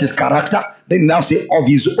told us his character. Then now say, of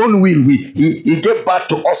his own will, he gave birth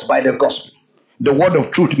to us by the gospel. The word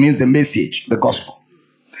of truth means the message, the gospel.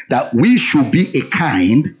 That we should be a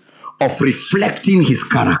kind of reflecting his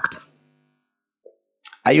character.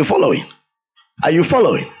 Are you following? Are you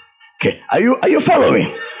following? Okay. Are you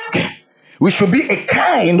following? Okay. We should be a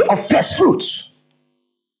kind of first fruits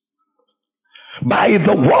by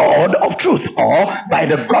the word of truth, or by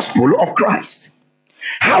the gospel of Christ.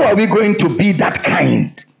 How are we going to be that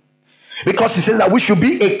kind? Because he says that we should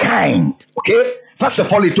be a kind. Okay. First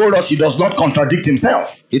of all, he told us he does not contradict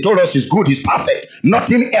himself. He told us he's good, he's perfect.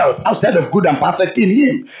 Nothing else outside of good and perfect in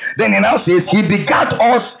him. Then he now says he begat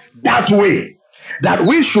us that way, that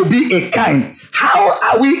we should be a kind. How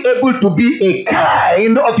are we able to be a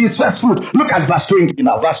kind of his first fruit? Look at verse 20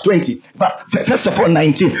 now. Verse 20. First of all,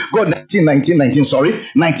 19. Go 19, sorry.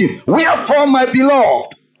 19. Wherefore, my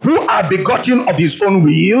beloved, who are begotten of his own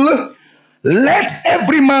will, let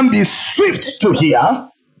every man be swift to hear,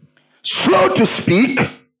 slow to speak,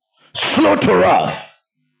 slow to wrath.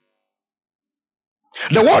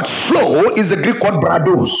 The word slow is the Greek word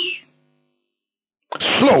brados.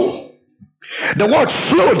 Slow. The word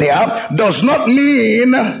slow there does not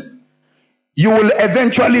mean you will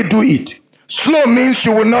eventually do it. Slow means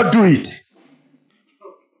you will not do it.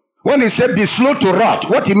 When he said be slow to wrath,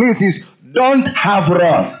 what he means is don't have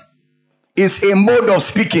wrath. It's a mode of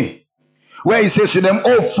speaking where he says to them,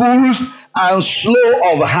 oh fools and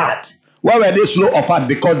slow of heart. Why were they slow of heart?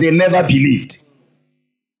 Because they never believed.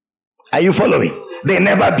 Are you following? They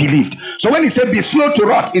never believed. So when he said be slow to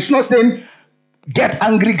wrath, it's not saying get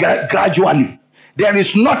angry gradually. There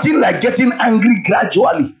is nothing like getting angry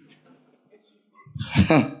gradually.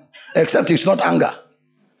 Except it's not anger.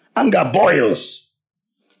 Anger boils.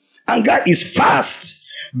 Anger is fast.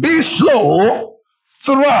 Be slow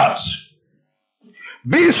to wrath.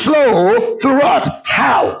 Be slow to wrath.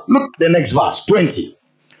 How? Look at the next verse, 20.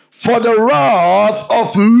 For the wrath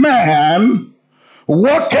of man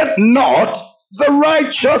worketh not the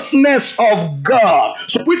righteousness of God.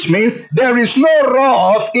 So which means there is no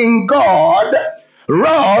wrath in God.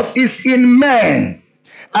 Wrath is in man.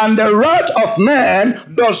 And the wrath of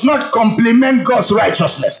man does not complement God's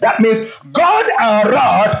righteousness. That means God and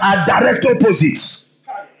wrath are direct opposites.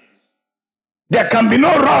 There can be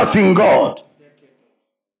no wrath in God.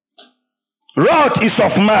 Wrath is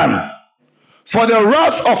of man. For the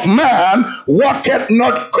wrath of man worketh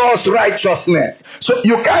not God's righteousness. So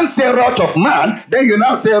you can't say wrath of man, then you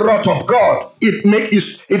now say wrath of God.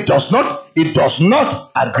 It does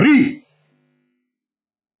not agree.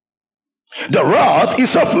 The wrath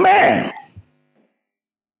is of man.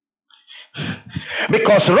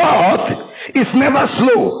 Because wrath is never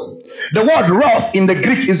slow. The word wrath in the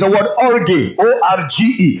Greek is the word orge,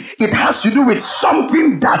 O-R-G-E. It has to do with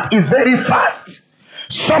something that is very fast.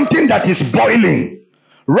 Something that is boiling.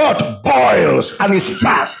 Wrath boils and is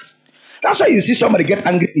fast. That's why you see somebody get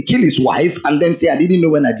angry to kill his wife and then say, I didn't know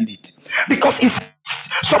when I did it. Because if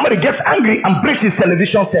somebody gets angry and breaks his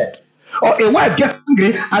television set, or a wife gets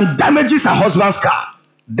angry and damages her husband's car,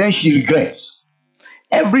 then she regrets.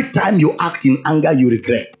 Every time you act in anger, you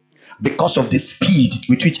regret because of the speed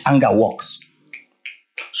with which anger works.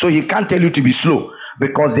 So he can't tell you to be slow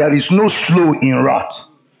because there is no slow in wrath.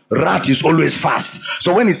 Wrath is always fast.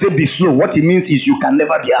 So when he said be slow, what he means is you can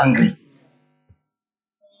never be angry.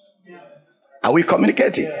 Are we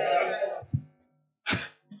communicating?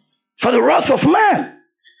 For the wrath of man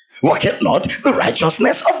worketh not the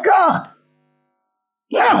righteousness of God.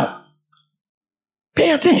 Now,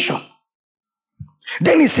 pay attention.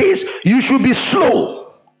 Then he says you should be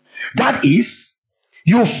slow. That is,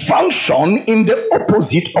 you function in the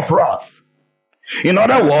opposite of wrath. In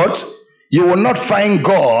other words, you will not find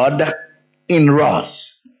God in wrath.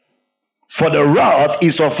 For the wrath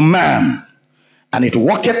is of man, and it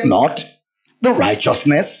worketh not the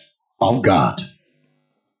righteousness of God.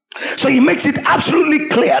 So he makes it absolutely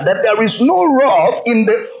clear that there is no wrath in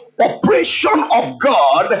the operation of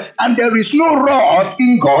God, and there is no wrath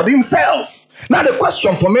in God himself. Now the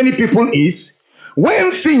question for many people is,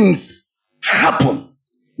 when things happen,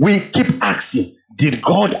 we keep asking, did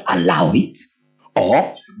God allow it?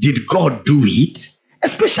 Or did God do it?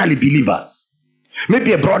 Especially believers.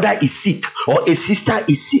 Maybe a brother is sick, or a sister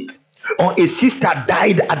is sick, or a sister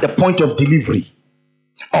died at the point of delivery,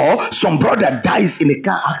 or some brother dies in a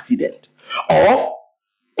car accident, or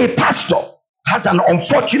a pastor has an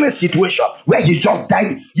unfortunate situation where he just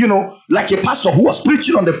died, like a pastor who was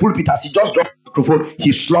preaching on the pulpit, as he just dropped the microphone,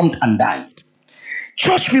 he slumped and died.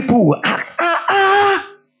 Church people will ask,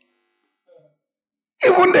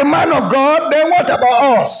 even the man of God, then what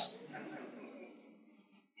about us?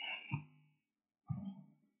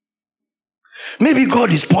 Maybe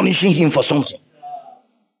God is punishing him for something.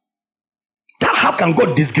 How can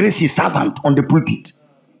God disgrace his servant on the pulpit?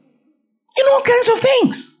 All kinds of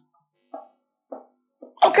things.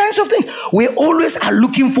 All kinds of things. We always are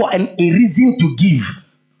looking for a reason to give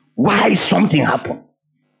why something happened.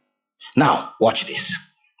 Now, watch this.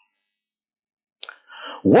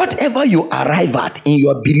 Whatever you arrive at in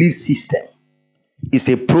your belief system is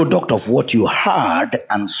a product of what you heard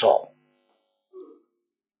and saw.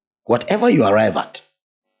 Whatever you arrive at,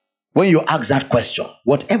 when you ask that question,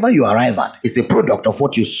 whatever you arrive at is a product of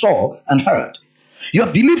what you saw and heard. Your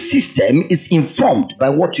belief system is informed by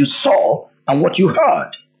what you saw and what you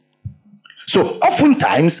heard. So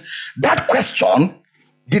oftentimes, that question,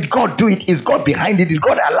 did God do it? Is God behind it? Did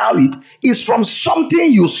God allow it? Is from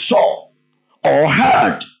something you saw or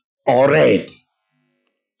heard or read.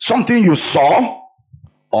 Something you saw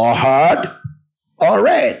or heard or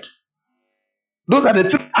read. Those are the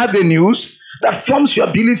three avenues that forms your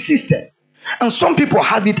belief system. And some people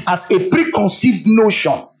have it as a preconceived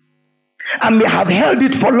notion and may have held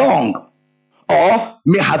it for long, or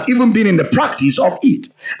may have even been in the practice of it.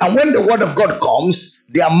 And when the word of God comes,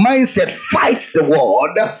 their mindset fights the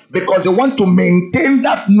word because they want to maintain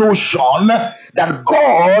that notion that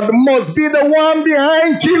God must be the one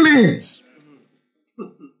behind killings.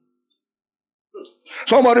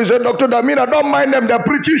 Somebody said, Dr. Damina, don't mind them. They're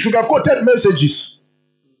preaching sugar-coated messages.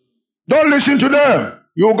 Don't listen to them.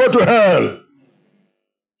 You'll go to hell.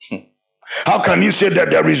 How can you say that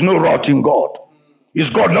there is no wrath in God? Is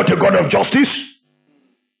God not a God of justice?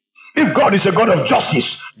 If God is a God of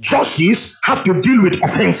justice, justice have to deal with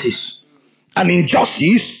offenses. And in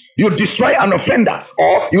justice, you destroy an offender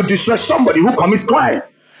or you destroy somebody who commits crime.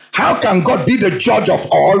 How can God be the judge of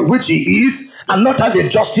all, which he is, and not have a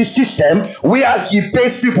justice system where he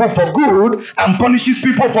pays people for good and punishes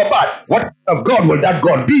people for bad? What kind of God will that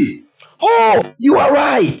God be? Oh, you are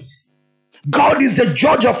right. God is the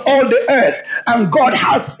judge of all the earth, and God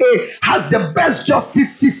has the best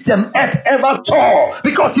justice system earth ever saw,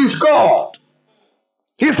 because he's God.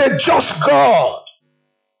 He's a just God.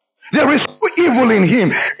 There is no evil in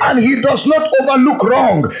him, and he does not overlook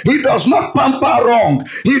wrong. He does not pamper wrong.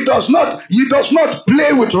 He does not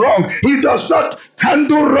play with wrong. He does not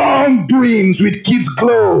handle wrongdoings with kids'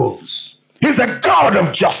 gloves. He's a God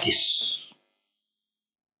of justice.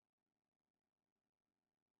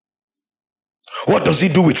 What does he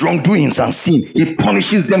do with wrongdoings and sin? He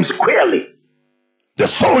punishes them squarely. The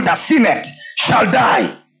soul that sinneth shall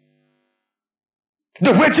die.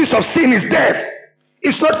 The wages of sin is death.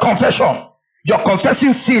 It's not confession. Your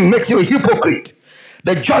confessing sin makes you a hypocrite.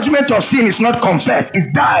 The judgment of sin is not confess,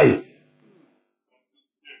 it's die.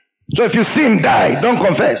 So if you sin, die. Don't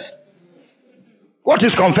confess. What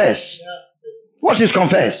is confess? What is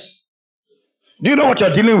confess? Do you know what you're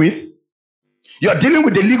dealing with? You're dealing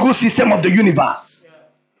with the legal system of the universe.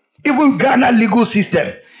 Even Ghana legal system.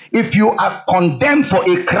 If you are condemned for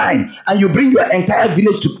a crime and you bring your entire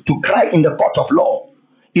village to cry in the court of law,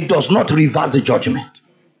 it does not reverse the judgment.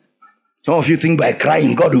 Some of you think by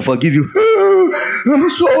crying, God will forgive you. Oh, I'm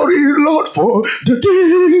sorry, Lord, for the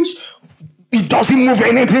things. It doesn't move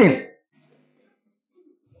anything.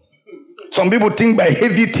 Some people think by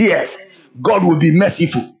heavy tears, God will be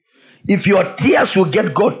merciful. If your tears will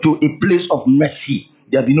get God to a place of mercy,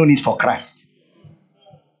 there'll be no need for Christ.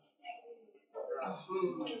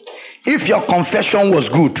 If your confession was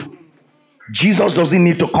good, Jesus doesn't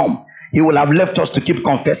need to come. He will have left us to keep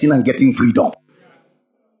confessing and getting freedom.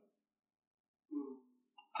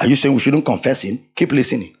 Are you saying we shouldn't confess Him? Keep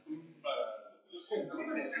listening.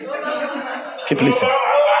 Keep listening.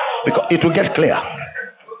 Because it will get clear.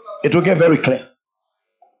 It will get very clear.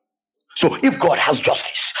 So if God has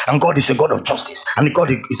justice, and God is a God of justice, and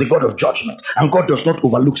God is a God of judgment, and God does not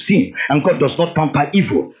overlook sin, and God does not pamper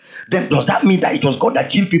evil, then does that mean that it was God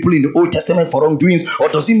that killed people in the Old Testament for wrongdoings? Or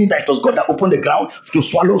does it mean that it was God that opened the ground to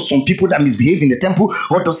swallow some people that misbehaved in the temple?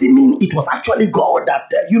 Or does it mean it was actually God that,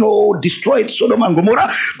 destroyed Sodom and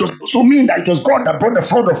Gomorrah? Does it also mean that it was God that brought the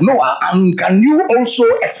flood of Noah? And can you also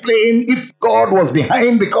explain if God was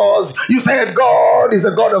behind, because you said God is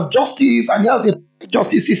a God of justice and He has a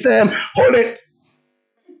justice system? Hold it.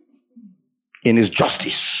 In His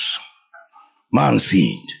justice, man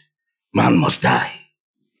sinned, man must die.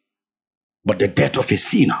 But the death of a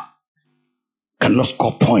sinner cannot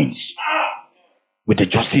score points with the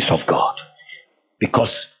justice of God,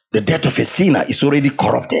 because the death of a sinner is already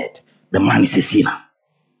corrupted. The man is a sinner.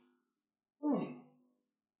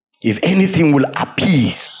 If anything will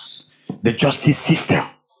appease the justice system,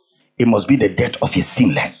 it must be the death of a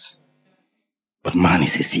sinless. But man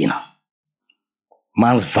is a sinner.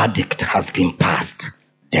 Man's verdict has been passed.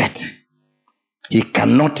 Death. He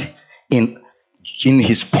cannot, in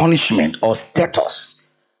his punishment or status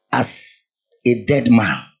as a dead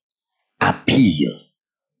man, appeal.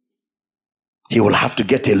 He will have to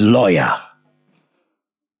get a lawyer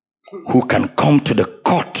who can come to the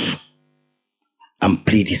court and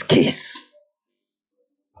plead his case.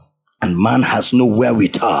 And man has no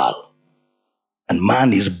wherewithal. And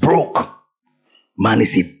man is broke. Man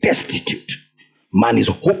is destitute. Man is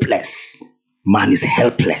hopeless. Man is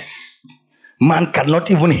helpless. Man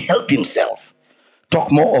cannot even help himself.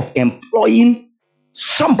 Talk more of employing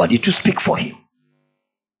somebody to speak for him.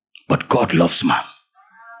 But God loves man.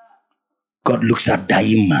 God looks at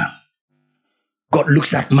dying man. God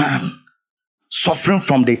looks at man suffering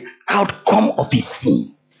from the outcome of his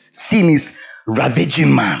sin. Sin is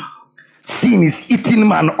ravaging man. Sin is eating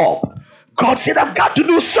man up. God said, I've got to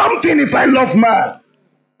do something if I love man.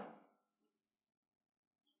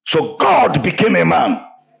 So God became a man,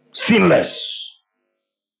 sinless,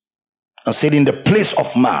 and said, in the place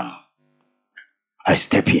of man, I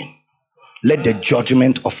step in. Let the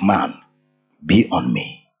judgment of man be on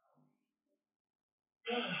me.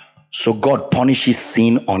 So God punishes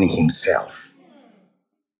sin on himself.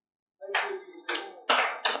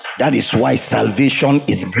 That is why salvation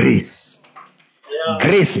is grace. Yeah.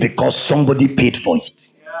 Grace because somebody paid for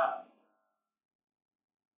it.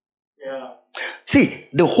 Yeah. See,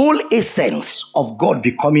 the whole essence of God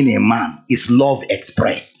becoming a man is love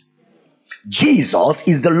expressed. Jesus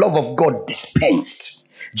is the love of God dispensed.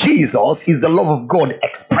 Jesus is the love of God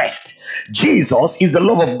expressed. Jesus is the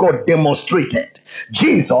love of God demonstrated.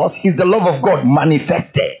 Jesus is the love of God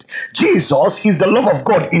manifested. Jesus is the love of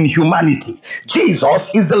God in humanity.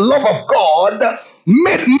 Jesus is the love of God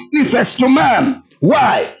made manifest to man.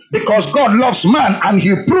 Why? Because God loves man, and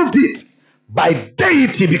he proved it by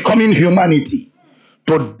deity becoming humanity,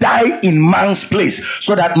 to die in man's place,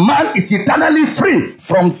 so that man is eternally free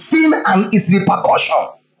from sin and its repercussion.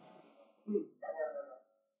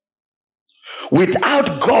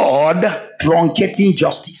 Without God truncating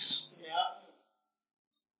justice.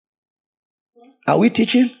 Are we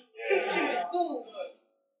teaching?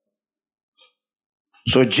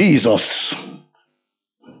 So Jesus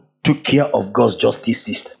took care of God's justice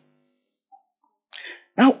system.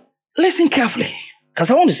 Now, listen carefully, because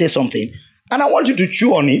I want to say something, and I want you to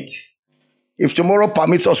chew on it. If tomorrow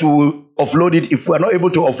permits us, we will offload it. If we are not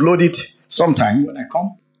able to offload it sometime when I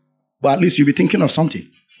come, but at least you'll be thinking of something.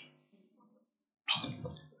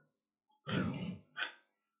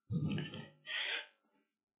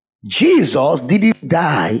 Jesus didn't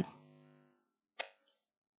die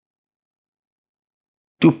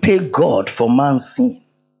to pay God for man's sin.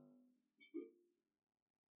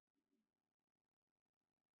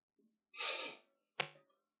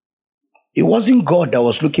 It wasn't God that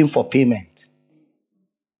was looking for payment.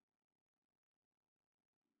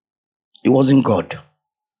 It wasn't God.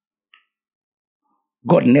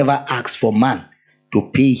 God never asked for man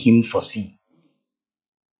to pay him for sin.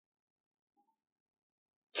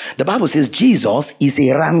 The Bible says Jesus is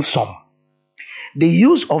a ransom. The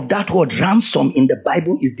use of that word ransom in the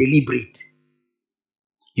Bible is deliberate.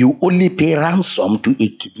 You only pay ransom to a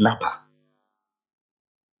kidnapper.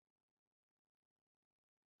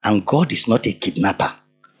 And God is not a kidnapper.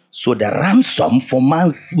 So the ransom for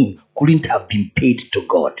man's sin couldn't have been paid to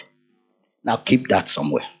God. Now keep that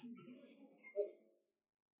somewhere.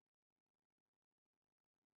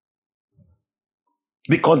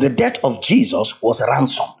 Because the death of Jesus was a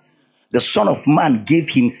ransom. The Son of Man gave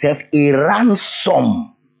himself a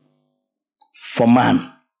ransom for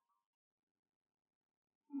man.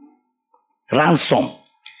 Ransom.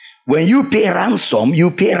 When you pay ransom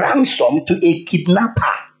to a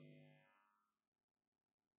kidnapper.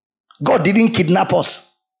 God didn't kidnap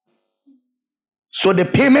us. So the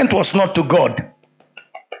payment was not to God.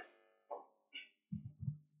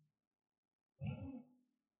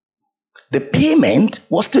 The payment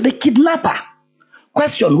was to the kidnapper.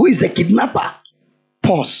 Question, who is the kidnapper?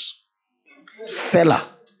 Pause. Seller.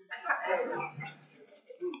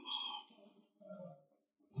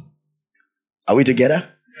 Are we together?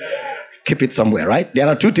 Keep it somewhere, right? There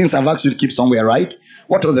are two things I've asked you to keep somewhere, right?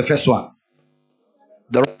 What was the first one?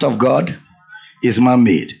 The wrath of God is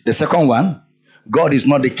man-made. The second one, God is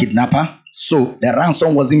not the kidnapper, so the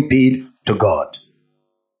ransom wasn't paid to God.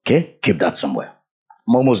 Okay? Keep that somewhere.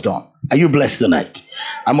 I'm almost done. Are you blessed tonight?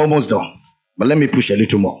 I'm almost done. But let me push a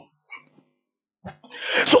little more.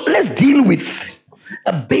 So let's deal with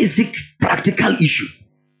a basic practical issue.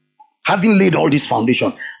 Having laid all this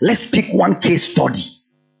foundation, let's pick one case study.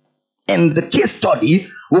 And the case study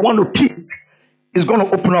we want to pick is going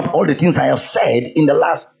to open up all the things I have said in the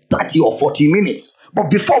last 30 or 40 minutes. But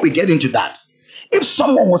before we get into that, if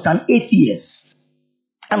someone was an atheist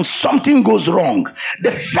and something goes wrong,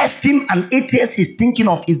 the first thing an atheist is thinking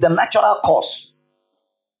of is the natural cause.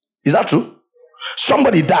 Is that true?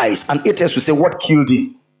 Somebody dies, an atheist will say, what killed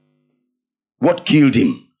him? What killed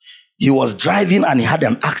him? He was driving and he had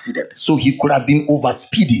an accident, so he could have been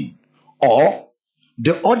overspeeding, or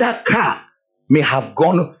the other car may have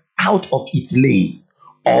gone out of its lane,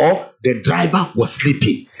 or the driver was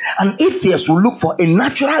sleeping. An atheist will look for a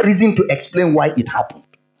natural reason to explain why it happened,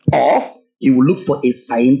 or he will look for a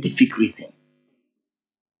scientific reason.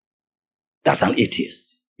 That's an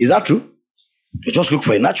atheist. Is that true? They just look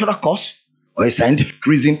for a natural cause or a scientific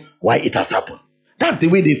reason why it has happened. That's the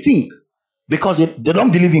way they think, because they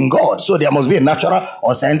don't believe in God, so there must be a natural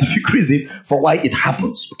or scientific reason for why it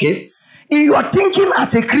happens. Okay? If you are thinking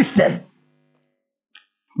as a Christian,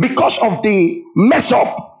 because of the mess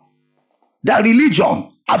up, the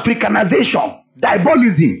religion, Africanization,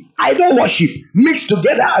 diabolism, idol worship mixed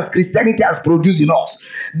together as Christianity has produced in us,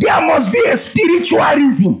 there must be a spiritual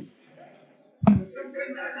reason.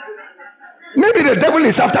 Maybe the devil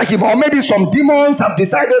is after him, or maybe some demons have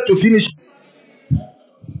decided to finish.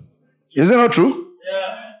 Is it not true?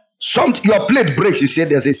 Yeah. Your plate breaks, you say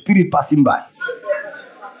there's a spirit passing by.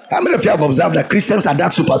 How many of you have observed that Christians are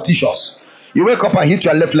that superstitious? You wake up and hit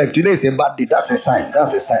your left leg. Today is a bad day. That's a sign.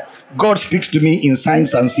 That's a sign. God speaks to me in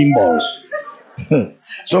signs and symbols.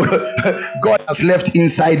 So God has left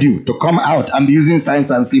inside you to come out and be using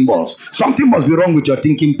signs and symbols. Something must be wrong with your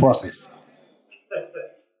thinking process.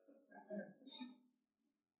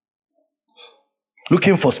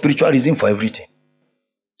 Looking for spiritual reason for everything.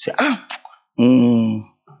 Say,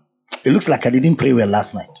 it looks like I didn't pray well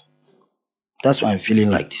last night. That's why I'm feeling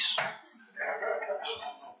like this.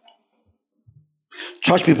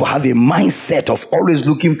 Church people have a mindset of always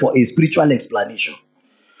looking for a spiritual explanation.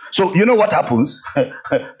 So you know what happens?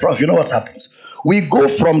 Prof, you know what happens? We go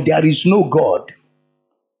from there is no God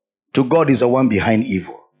to God is the one behind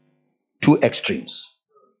evil. Two extremes.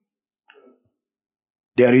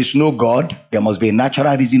 There is no God. There must be a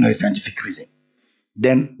natural reason or a scientific reason.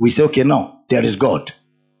 Then we say, okay, no, there is God.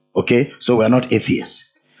 Okay, so we are not atheists.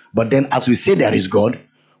 But then as we say there is God,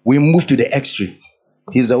 we move to the extreme.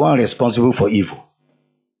 He's the one responsible for evil.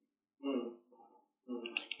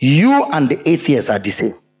 You and the atheists are the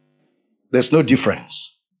same. There's no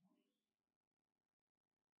difference.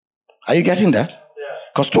 Are you getting that?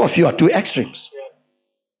 Because two of you are two extremes.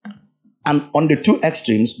 And on the two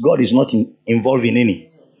extremes, God is not involved in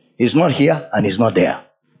any. He's not here and he's not there.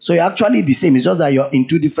 So you're actually the same. It's just that you're in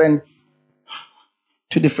two different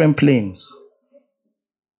planes.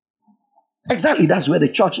 Exactly, that's where the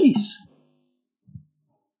church is.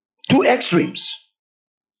 Two extremes.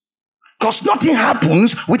 Because nothing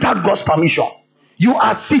happens without God's permission. You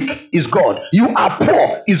are sick, is God. You are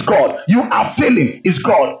poor, is God. You are failing, is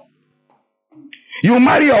God. You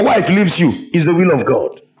marry your wife, leaves you, is the will of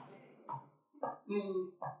God.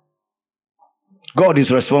 God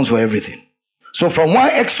is responsible for everything. So from one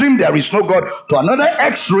extreme, there is no God, to another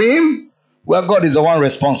extreme, where God is the one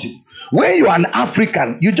responsible. When you are an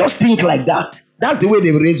African, you just think like that. That's the way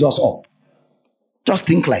they raise us up. Just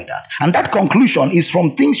think like that. And that conclusion is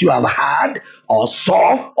from things you have heard or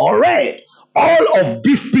saw or read. All of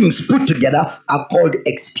these things put together are called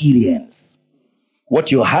experience.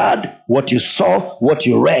 What you heard, what you saw, what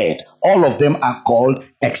you read, all of them are called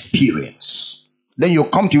experience. Then you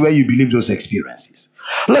come to where you believe those experiences.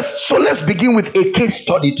 Let's begin with a case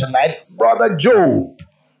study tonight. Brother Job.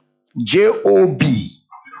 J-O-B.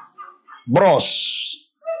 Bros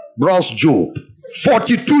Job.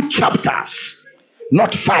 42 chapters.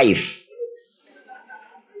 Not 5.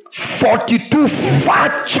 42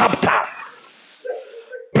 fat chapters.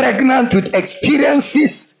 Pregnant with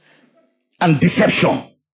experiences and deception.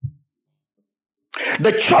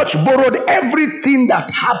 The church borrowed everything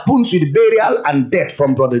that happens with burial and death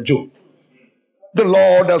from Brother Job. The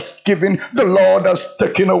Lord has given, the Lord has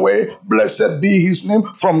taken away. Blessed be his name.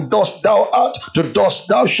 From dust thou art, to dust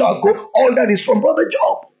thou shalt go. All that is from Brother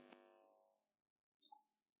Job.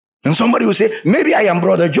 And somebody will say, maybe I am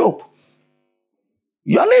Brother Job.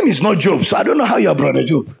 Your name is not Job, so I don't know how you are Brother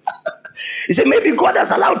Job. He said, maybe God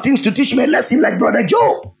has allowed things to teach me a lesson like Brother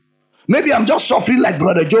Job. Maybe I'm just suffering like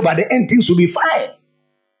Brother Job. At the end, things will be fine.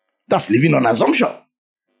 That's living on assumption.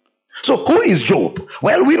 So who is Job?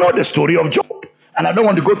 Well, we know the story of Job. And I don't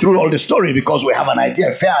want to go through all the story because we have an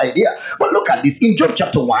idea, a fair idea. But look at this in Job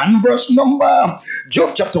chapter 1,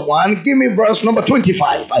 Job chapter 1, give me verse number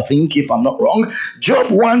 25, I think, if I'm not wrong. Job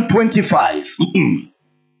 1:25.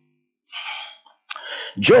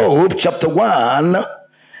 Job chapter 1,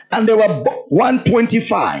 and they were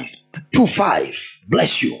 125, 25.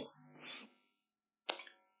 Bless you.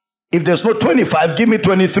 If there's no 25, give me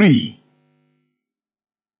 23.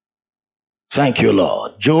 Thank you,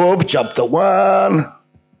 Lord. Job chapter 1.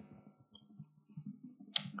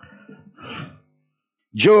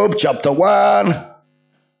 Job chapter 1.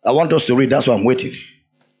 I want us to read. That's why I'm waiting.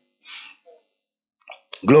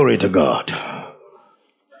 Glory to God.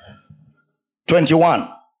 21.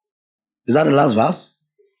 Is that the last verse?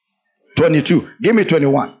 22. Give me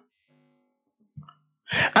 21.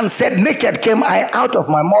 And said, naked came I out of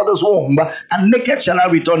my mother's womb, and naked shall I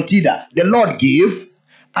return thither. The Lord gave,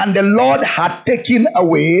 and the Lord had taken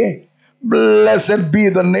away. Blessed be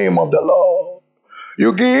the name of the Lord.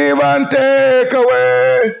 You give and take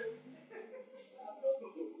away.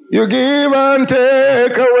 You give and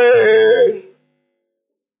take away.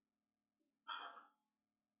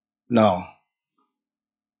 No.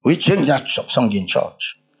 We changed that song in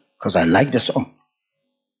church because I like the song.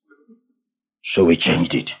 So we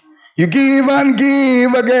changed it. You give and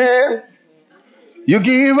give again. You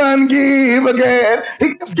give and give again.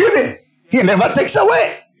 He keeps giving. He never takes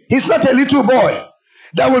away. He's not a little boy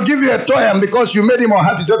that will give you a toy, and because you made him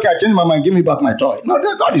unhappy, say, okay, I changed my mind, give me back my toy. No,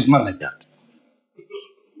 God is not like that.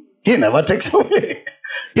 He never takes away.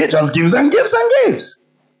 He just gives and gives and gives.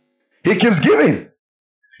 He keeps giving.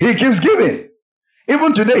 He keeps giving.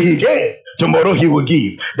 Even today he gave. Tomorrow he will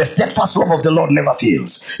give. The steadfast love of the Lord never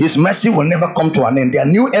fails. His mercy will never come to an end. They are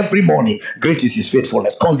new every morning. Great is his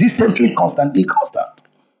faithfulness. Consistently, constantly, constant.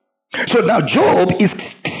 So now Job is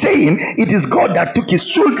saying it is God that took his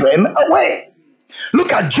children away.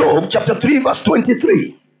 Look at Job chapter 3 verse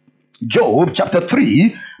 23. Job chapter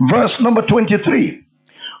 3 verse number 23.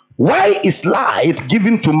 Why is light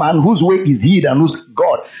given to man whose way is hid and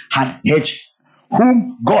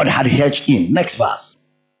whom God had hedged in? Next verse.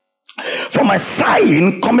 For my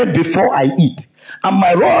sighing cometh before I eat, and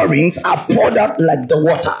my roarings are poured out like the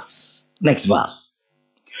waters. Next verse.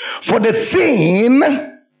 For the thing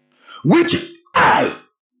which I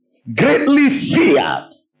greatly feared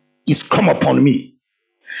is come upon me,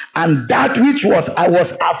 and that which I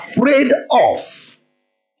was afraid of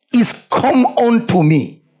is come unto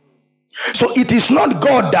me. So it is not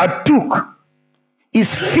God that took,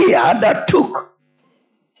 it's fear that took.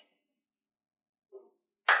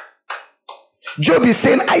 Job is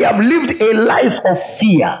saying, I have lived a life of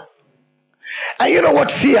fear. And you know what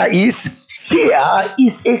fear is? Fear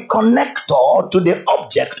is a connector to the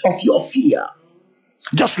object of your fear.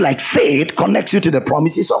 Just like faith connects you to the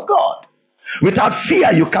promises of God. Without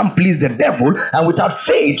fear, you can't please the devil, and without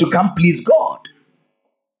faith, you can't please God.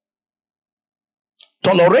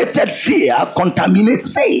 Tolerated fear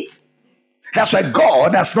contaminates faith. That's why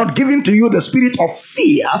God has not given to you the spirit of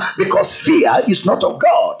fear, because fear is not of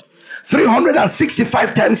God.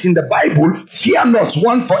 365 times in the Bible, fear not,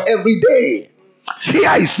 one for every day.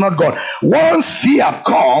 Fear is not God. Once fear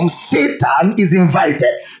comes, Satan is invited.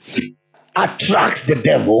 Fear attracts the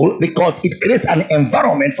devil because it creates an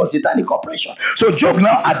environment for satanic operation. So Job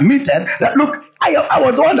now admitted that, look, I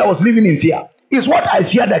was the one that was living in fear. It's what I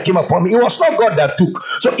feared that came upon me. It was not God that took.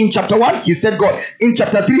 So in chapter 1, he said God. In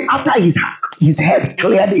chapter 3, after his head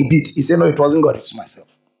cleared a bit, he said, no, it wasn't God, it's myself.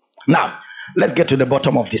 Now, let's get to the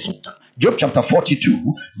bottom of this matter. Job chapter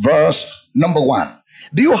 42, verse Number one.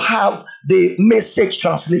 Do you have the Message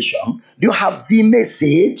translation? Do you have the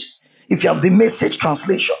Message? If you have the Message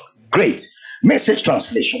translation, great. Message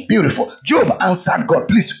translation, beautiful. Job answered God.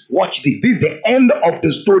 Please watch this. This is the end of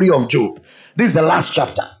the story of Job. This is the last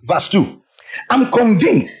chapter. Verse 2. I'm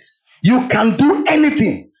convinced you can do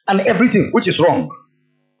anything and everything, which is wrong.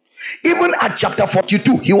 Even at chapter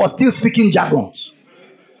 42, he was still speaking jargons.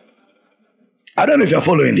 I don't know if you're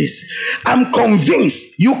following this. I'm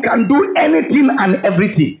convinced you can do anything and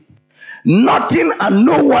everything. Nothing and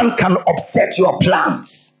no one can upset your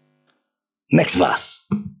plans. Next verse.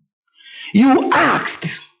 You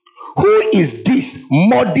asked, who is this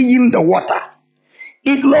muddying the water,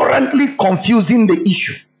 ignorantly confusing the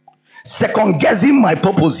issue, second guessing my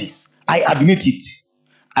purposes? I admit it.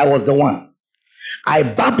 I was the one. I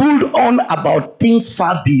babbled on about things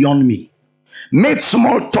far beyond me. Made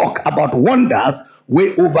small talk about wonders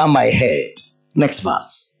way over my head. Next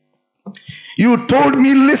verse. You told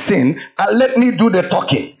me, listen and let me do the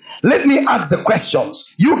talking. Let me ask the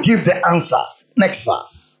questions. You give the answers. Next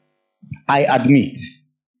verse. I admit,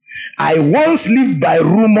 I once lived by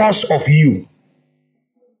rumors of you.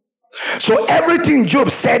 So everything Job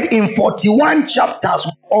said in 41 chapters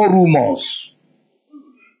were all rumors.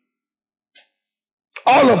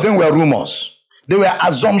 All of them were rumors. They were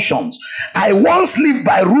assumptions. I once lived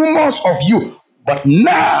by rumors of you, but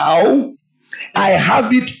now I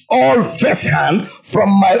have it all firsthand from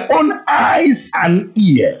my own eyes and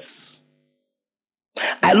ears.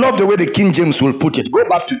 I love the way the King James will put it. Go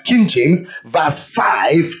back to King James, verse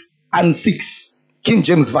 5 and 6. King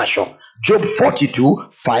James Version. Job 42,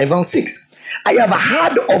 5 and 6. I have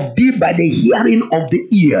heard of thee by the hearing of the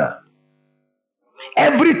ear.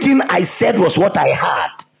 Everything I said was what I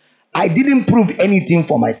heard. I didn't prove anything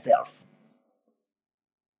for myself.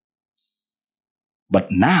 But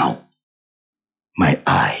now, my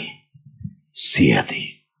eye seeth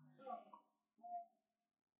thee.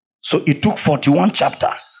 So it took 41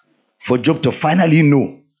 chapters for Job to finally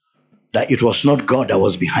know that it was not God that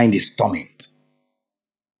was behind his torment.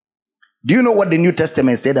 Do you know what the New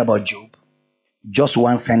Testament said about Job? Just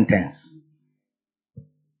one sentence.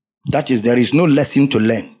 That is, there is no lesson to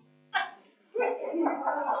learn.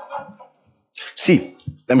 See,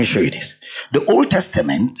 let me show you this. The Old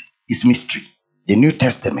Testament is mystery. The New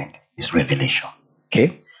Testament is revelation.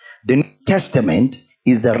 Okay? The New Testament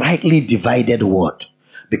is the rightly divided word,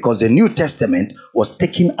 because the New Testament was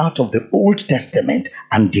taken out of the Old Testament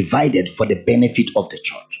and divided for the benefit of the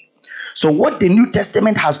church. So what the New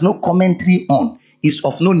Testament has no commentary on is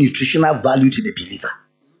of no nutritional value to the believer.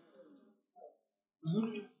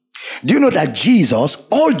 Do you know that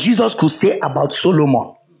all Jesus could say about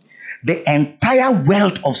Solomon, the entire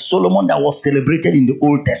wealth of Solomon that was celebrated in the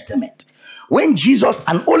Old Testament, when Jesus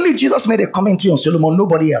and only Jesus made a commentary on Solomon,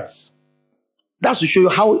 nobody else. That's to show you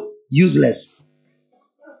how useless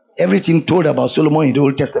everything told about Solomon in the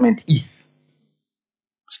Old Testament is.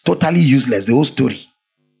 It's totally useless, the whole story.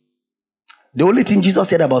 The only thing Jesus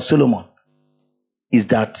said about Solomon is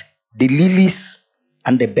that the lilies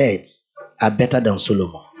and the birds are better than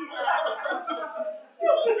Solomon.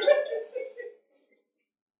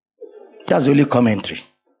 That's the only commentary.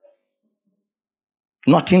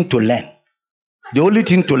 Nothing to learn. The only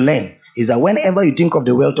thing to learn is that whenever you think of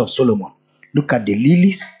the wealth of Solomon, look at the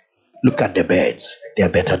lilies, look at the birds. They are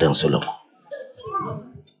better than Solomon.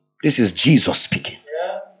 This is Jesus speaking.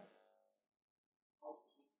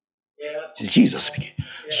 This is Jesus speaking.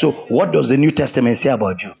 So what does the New Testament say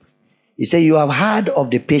about Job? He said, you have heard of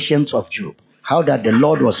the patience of Job, how that the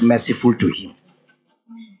Lord was merciful to him.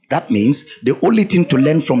 That means the only thing to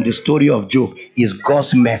learn from the story of Job is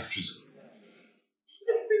God's mercy.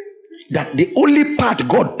 That the only part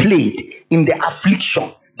God played in the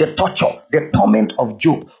affliction, the torture, the torment of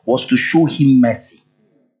Job was to show him mercy.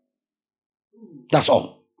 That's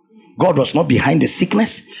all. God was not behind the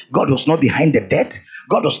sickness. God was not behind the death.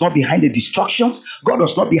 God was not behind the destructions. God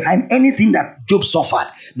was not behind anything that Job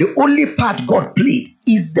suffered. The only part God played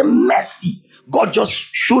is the mercy. God just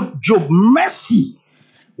showed Job mercy.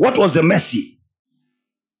 What was the mercy?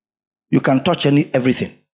 You can touch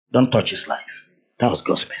everything. Don't touch his life. That was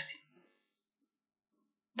God's mercy.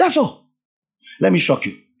 That's all. Let me shock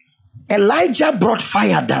you. Elijah brought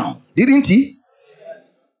fire down, didn't he?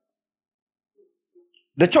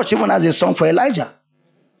 The church even has a song for Elijah.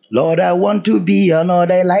 Lord, I want to be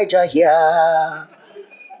another Elijah here.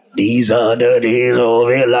 These are the days of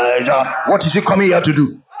Elijah. What is he coming here to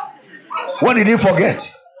do? What did he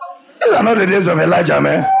forget? These are not the days of Elijah,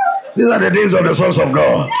 man. These are the days of the sons of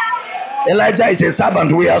God. Elijah is a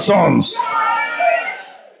servant. We are sons.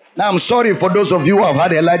 Now, I'm sorry for those of you who have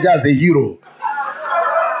had Elijah as a hero.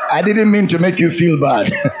 I didn't mean to make you feel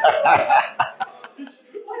bad.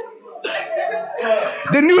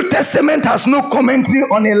 The New Testament has no commentary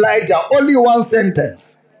on Elijah, only one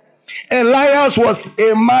sentence. Elias was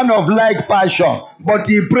a man of like passion, but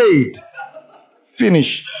he prayed.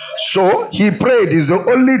 Finish. So he prayed is the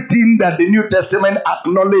only thing that the New Testament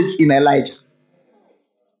acknowledged in Elijah.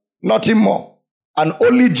 Nothing more. And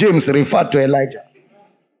only James referred to Elijah.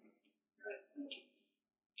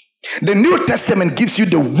 The New Testament gives you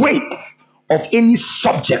the weight of any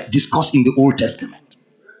subject discussed in the Old Testament.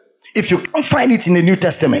 If you can't find it in the New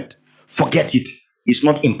Testament, forget it. It's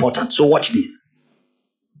not important. So watch this.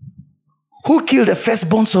 Who killed the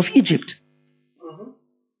firstborns of Egypt?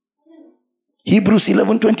 Hebrews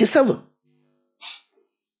 11:27.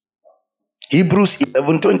 Hebrews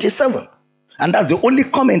 11:27. And that's the only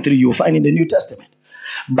commentary you find in the New Testament.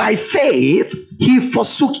 By faith, he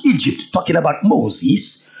forsook Egypt, talking about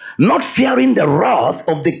Moses, not fearing the wrath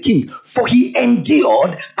of the king, for he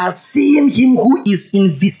endured as seeing him who is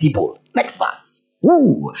invisible. Next verse.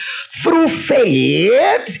 Ooh. Through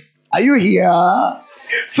faith, are you here?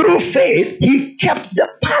 Through faith, he kept the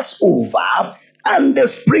Passover and the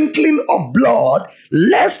sprinkling of blood,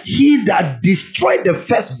 lest he that destroyed the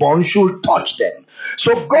firstborn should touch them.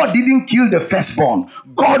 So God didn't kill the firstborn.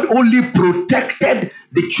 God only protected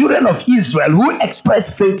the children of Israel who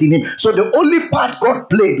expressed faith in him. So the only part God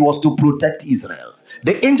played was to protect Israel.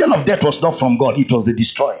 The angel of death was not from God. It was the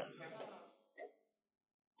destroyer.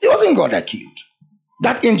 It wasn't God that killed.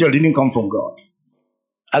 That angel didn't come from God.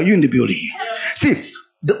 Are you in the building? See,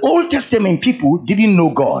 the Old Testament people didn't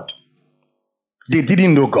know God. They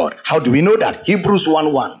didn't know God. How do we know that? Hebrews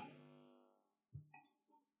 1:1.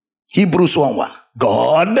 Hebrews 1:1.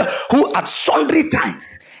 God, who at sundry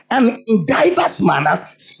times and in diverse manners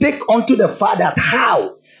spake unto the fathers,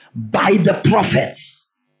 how? By the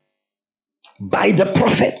prophets. By the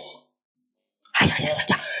prophets.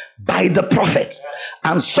 By the prophets.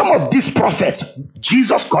 And some of these prophets,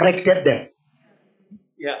 Jesus corrected them.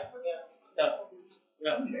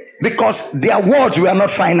 Because their words were not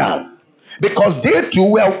final. Because they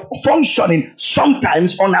too were functioning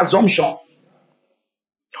sometimes on assumption.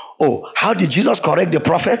 Oh, how did Jesus correct the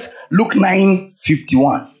prophet? Luke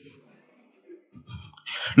 9:51.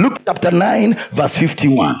 Luke chapter 9, verse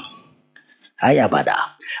 51. Ayabada.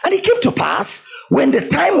 And it came to pass, when the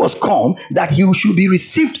time was come that he should be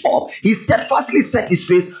received up, he steadfastly set his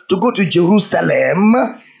face to go to Jerusalem.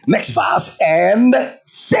 Next verse. And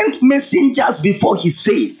sent messengers before his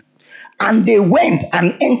face. And they went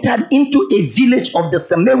and entered into a village of the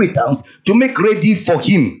Samaritans to make ready for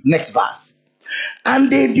him. Next verse.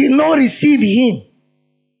 And they did not receive him.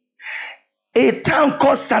 A town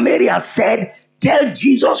called Samaria said, tell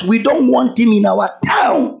Jesus we don't want him in our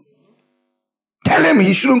town. Tell him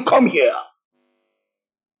he shouldn't come here.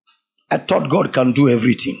 I thought God can do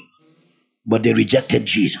everything. But they rejected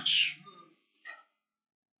Jesus.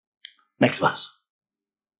 Next verse.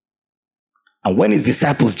 And when his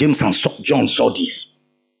disciples, James and John, saw this,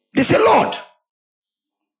 they said, Lord,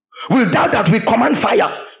 we'll doubt that we command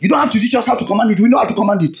fire. You don't have to teach us how to command it. We know how to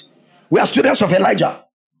command it. We are students of Elijah.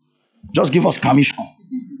 Just give us permission.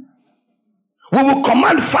 We will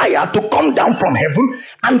command fire to come down from heaven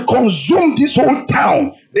and consume this whole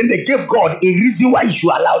town. Then they gave God a reason why he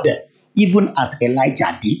should allow them. Even as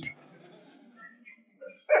Elijah did.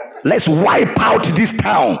 Let's wipe out this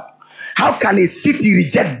town. How can a city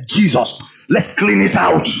reject Jesus? Let's clean it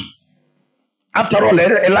out. After all,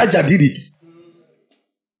 Elijah did it.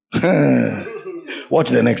 Watch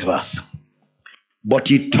the next verse. But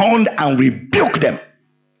he turned and rebuked them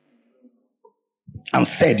and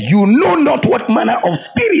said, you know not what manner of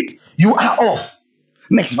spirit you are of.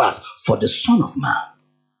 Next verse. For the Son of Man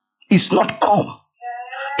is not come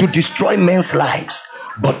to destroy men's lives,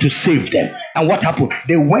 but to save them. And what happened?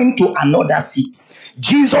 They went to another city.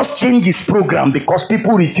 Jesus changed his program because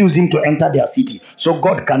people refused him to enter their city. So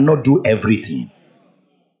God cannot do everything.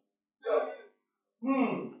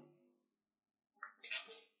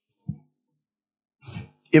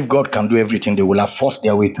 If God can do everything, they will have forced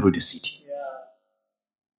their way through the city.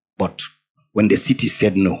 But when the city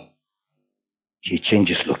said no, he changed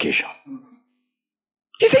his location.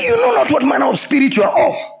 He said, you know not what manner of spirit you are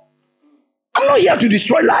of. I'm not here to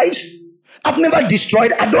destroy lives. I've never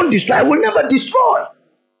destroyed. I don't destroy. I will never destroy.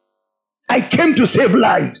 I came to save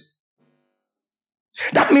lives.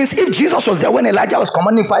 That means if Jesus was there when Elijah was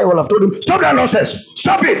commanding fire, he would have told him, stop that nonsense.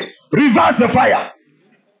 Stop it. Reverse the fire.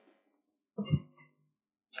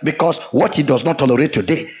 Because what he does not tolerate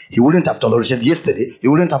today, he wouldn't have tolerated yesterday. He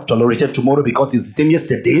wouldn't have tolerated tomorrow because it's the same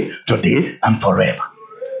yesterday, today, and forever.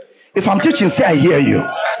 If I'm teaching, say I hear you.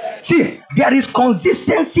 See, there is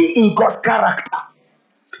consistency in God's character.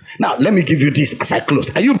 Now, let me give you this as I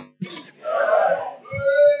close. Are you?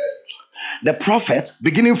 The prophet,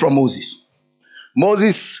 beginning from Moses.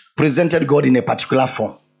 Moses presented God in a particular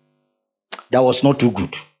form that was not too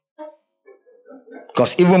good.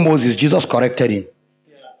 Because even Moses, Jesus corrected him.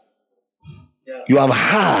 You have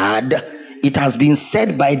heard, it has been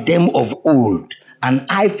said by them of old, an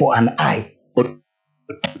eye for an eye.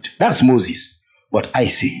 That's Moses. But I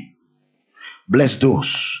say, bless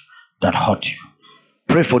those that hurt you.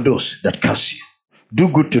 Pray for those that curse you. Do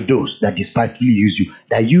good to those that despitefully use you,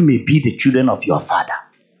 that you may be the children of your father.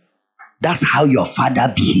 That's how your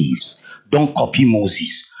father behaves. Don't copy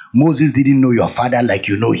Moses. Moses didn't know your father like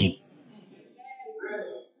you know him.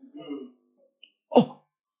 Oh,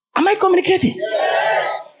 am I communicating?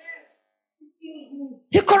 Yes.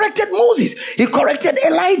 He corrected Moses. He corrected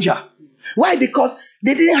Elijah. Why? Because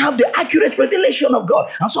they didn't have the accurate revelation of God.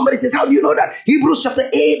 And somebody says, how do you know that? Hebrews chapter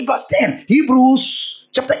 8 verse 10. Hebrews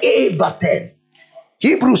chapter 8 verse 10.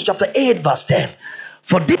 Hebrews chapter 8 verse 10.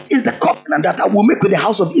 For this is the covenant that I will make with the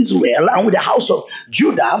house of Israel and with the house of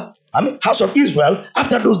Judah, house of Israel,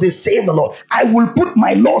 after those days, save the Lord. I will put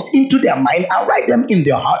my laws into their mind and write them in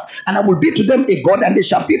their hearts, and I will be to them a God, and they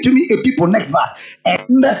shall be to me a people. Next verse.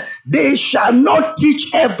 And they shall not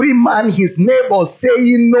teach every man his neighbor,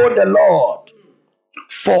 saying, know the Lord.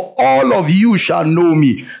 For all of you shall know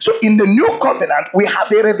me. So in the new covenant, we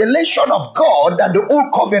have a revelation of God that the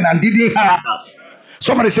old covenant didn't have.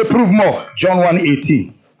 Somebody say, prove more. John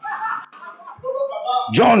 1:18.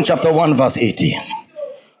 John chapter 1 verse 18.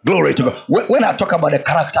 Glory to God. When I talk about the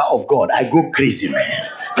character of God, I go crazy, man.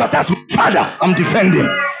 Because that's my father I'm defending.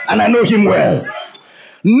 And I know him well.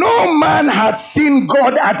 No man had seen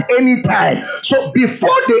God at any time. So before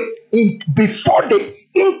the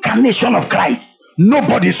incarnation of Christ,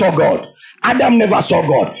 nobody saw God. Adam never saw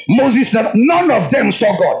God. Moses never. None of them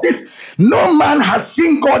saw God. No man has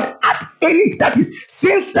seen God at any. That is,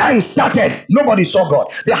 since time started, nobody saw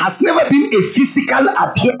God. There has never been a physical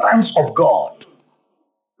appearance of God.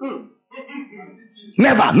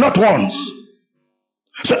 Never, not once.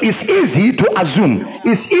 So it's easy to assume.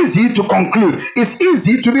 It's easy to conclude. It's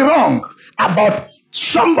easy to be wrong about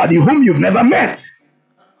somebody whom you've never met.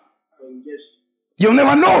 You've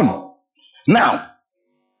never known. Now,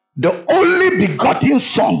 the only begotten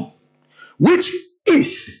Son, which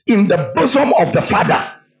is in the bosom of the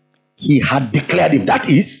Father, he had declared him. That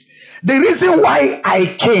is the reason why I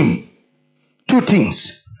came. Two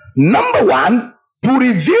things. Number one, to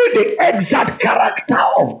reveal the exact character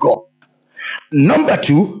of God. Number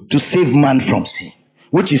two, to save man from sin,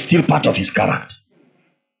 which is still part of his character.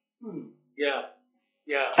 Yeah.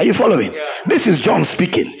 Are you following? Yeah. This is John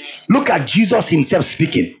speaking. Look at Jesus himself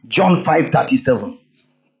speaking. John 5:37.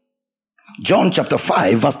 John chapter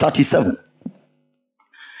 5 verse 37.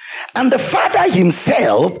 And the Father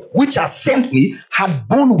himself, which has sent me, had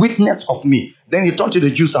borne witness of me. Then he turned to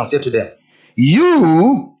the Jews and said to them,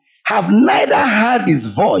 you have neither heard his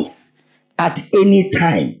voice at any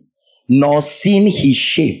time, nor seen his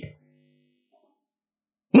shape.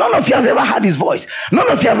 None of you have ever heard his voice. None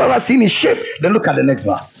of you have ever seen his shape. Then look at the next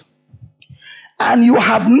verse. And you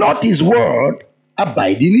have not his word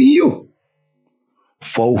abiding in you.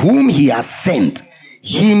 For whom he has sent,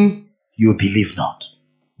 him you believe not.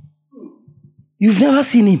 You've never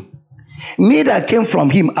seen him. Neither came from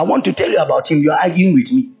him. I want to tell you about him. You're arguing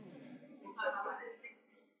with me.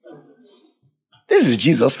 This is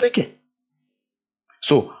Jesus speaking.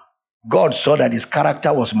 So God saw that his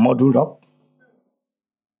character was modeled up.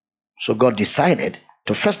 So God decided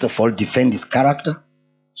to first of all defend his character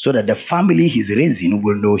so that the family he's raising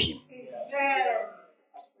will know him.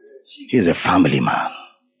 He's a family man.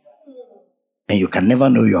 And you can never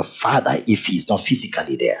know your father if he's not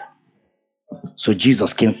physically there. So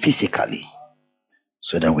Jesus came physically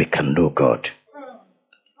so that we can know God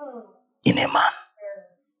in a man.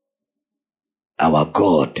 Our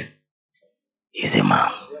God is a man.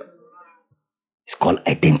 It's called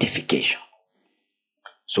identification.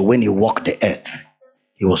 So when he walked the earth,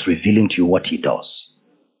 he was revealing to you what he does.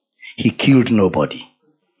 He killed nobody.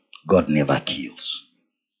 God never kills.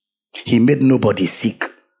 He made nobody sick.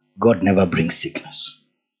 God never brings sickness.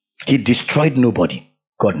 He destroyed nobody.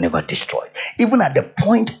 God never destroyed. Even at the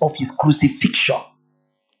point of his crucifixion,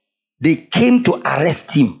 they came to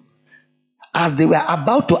arrest him. As they were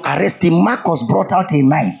about to arrest him, Marcus brought out a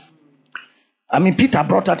knife. Peter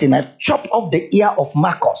brought out a knife, chopped off the ear of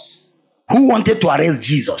Marcus, who wanted to arrest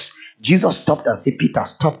Jesus. Jesus stopped and said, Peter,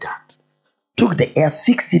 stop that. Took the ear,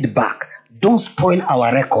 fixed it back. Don't spoil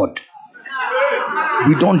our record.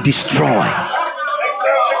 We don't destroy.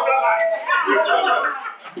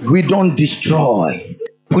 We don't destroy.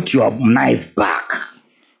 Put your knife back.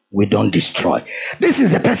 We don't destroy. This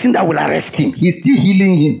is the person that will arrest him. He's still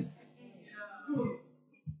healing him.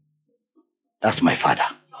 That's my Father.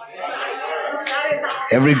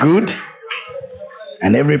 Every good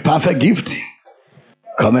and every perfect gift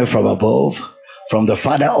coming from above, from the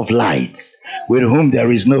Father of lights, with whom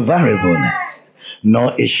there is no variableness,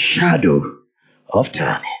 nor a shadow of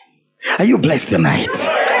turning. Are you blessed tonight?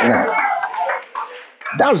 Yeah.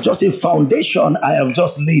 That's just a foundation I have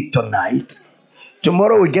just laid tonight.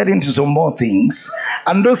 Tomorrow we get into some more things.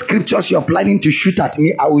 And those scriptures you're planning to shoot at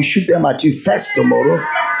me, I will shoot them at you first tomorrow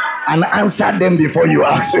and answer them before you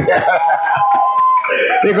ask me.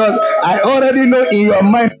 Because I already know in your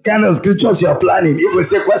mind the kind of scriptures you're planning. If we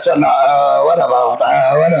say question, what about?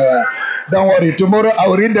 Don't worry, tomorrow I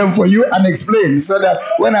will read them for you and explain, so that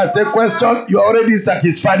when I say question, you're already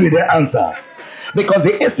satisfied with the answers. Because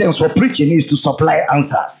the essence for preaching is to supply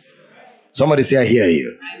answers. Somebody say, I hear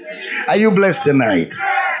you. Are you blessed tonight?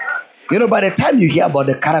 You know, by the time you hear about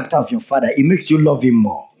the character of your Father, it makes you love him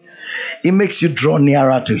more. It makes you draw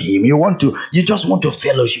nearer to him. You just want to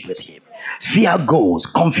fellowship with him. Fear goes,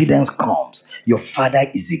 confidence comes. Your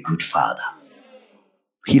Father is a good Father.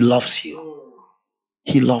 He loves you.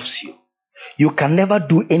 He loves you. You can never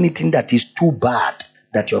do anything that is too bad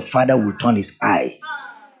that your Father will turn his eye.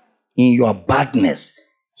 In your badness,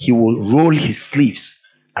 he will roll his sleeves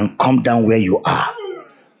and come down where you are,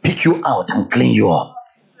 pick you out and clean you up.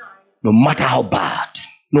 No matter how bad.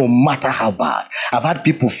 No matter how bad. I've had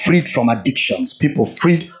people freed from addictions, people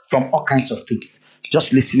freed from all kinds of things,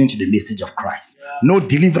 just listening to the message of Christ. No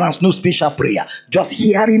deliverance, no special prayer. Just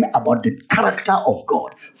hearing about the character of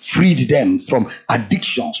God freed them from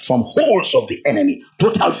addictions, from holes of the enemy.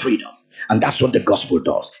 Total freedom. And that's what the gospel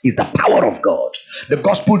does. It's the power of God. The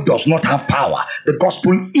gospel does not have power. The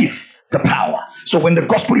gospel is the power. So when the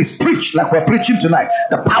gospel is preached, like we're preaching tonight,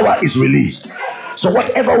 the power is released. So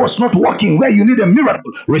whatever was not working, where you need a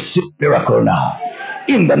miracle, receive miracle now.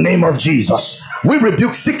 In the name of Jesus, we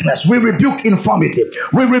rebuke sickness, we rebuke infirmity,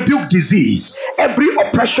 we rebuke disease. Every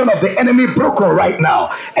oppression of the enemy broken right now.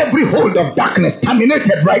 Every hold of darkness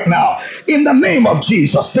terminated right now. In the name of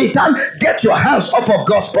Jesus, Satan, get your hands off of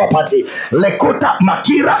God's property. Lekota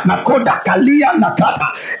makira nakoda kalia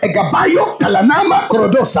nakata egabayo kalanama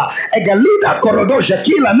korodosa egalida korodoja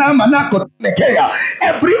kila nama nakotekea.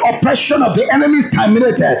 Every oppression of the enemy is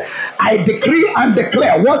terminated. I decree and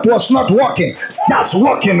declare what was not working starts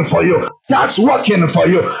working for you. Starts working for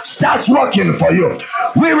you. Starts working for you.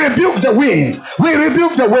 We rebuke the wind. We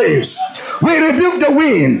rebuke the waves. We rebuke the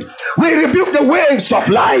wind. We rebuke the waves of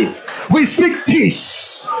life. We speak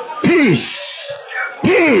peace. Peace.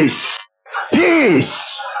 Peace.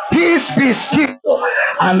 Peace. Peace be still.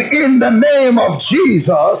 And in the name of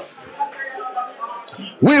Jesus,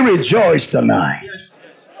 we rejoice tonight.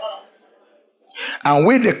 And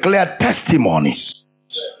we declare testimonies.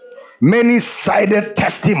 Many-sided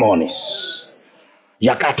testimonies.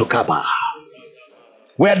 Yakatukaba.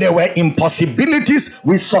 Where there were impossibilities,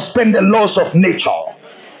 we suspend the laws of nature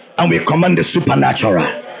and we command the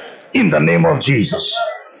supernatural. In the name of Jesus,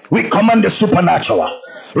 we command the supernatural.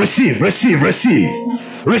 Receive, receive, receive.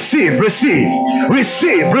 Receive, receive,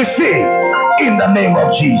 receive, receive. In the name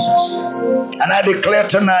of Jesus. And I declare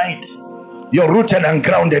tonight, you're rooted and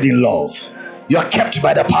grounded in love. You are kept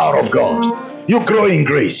by the power of God. You grow in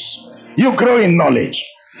grace. You grow in knowledge.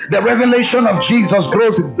 The revelation of Jesus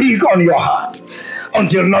grows big on your heart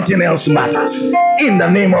until nothing else matters. In the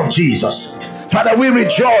name of Jesus. Father, we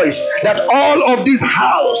rejoice that all of this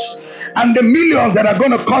house and the millions that are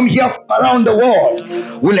going to come here from around the world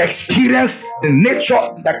will experience the nature,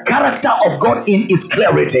 the character of God in His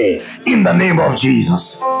clarity. In the name of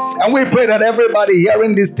Jesus. And we pray that everybody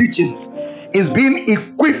hearing these teachings is being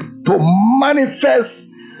equipped to manifest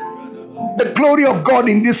the glory of God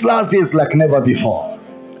in these last days like never before.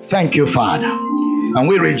 Thank you, Father. And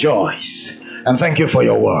we rejoice. And thank you for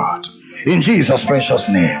your word. In Jesus' precious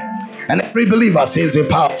name. And every believer says a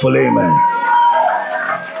powerful amen.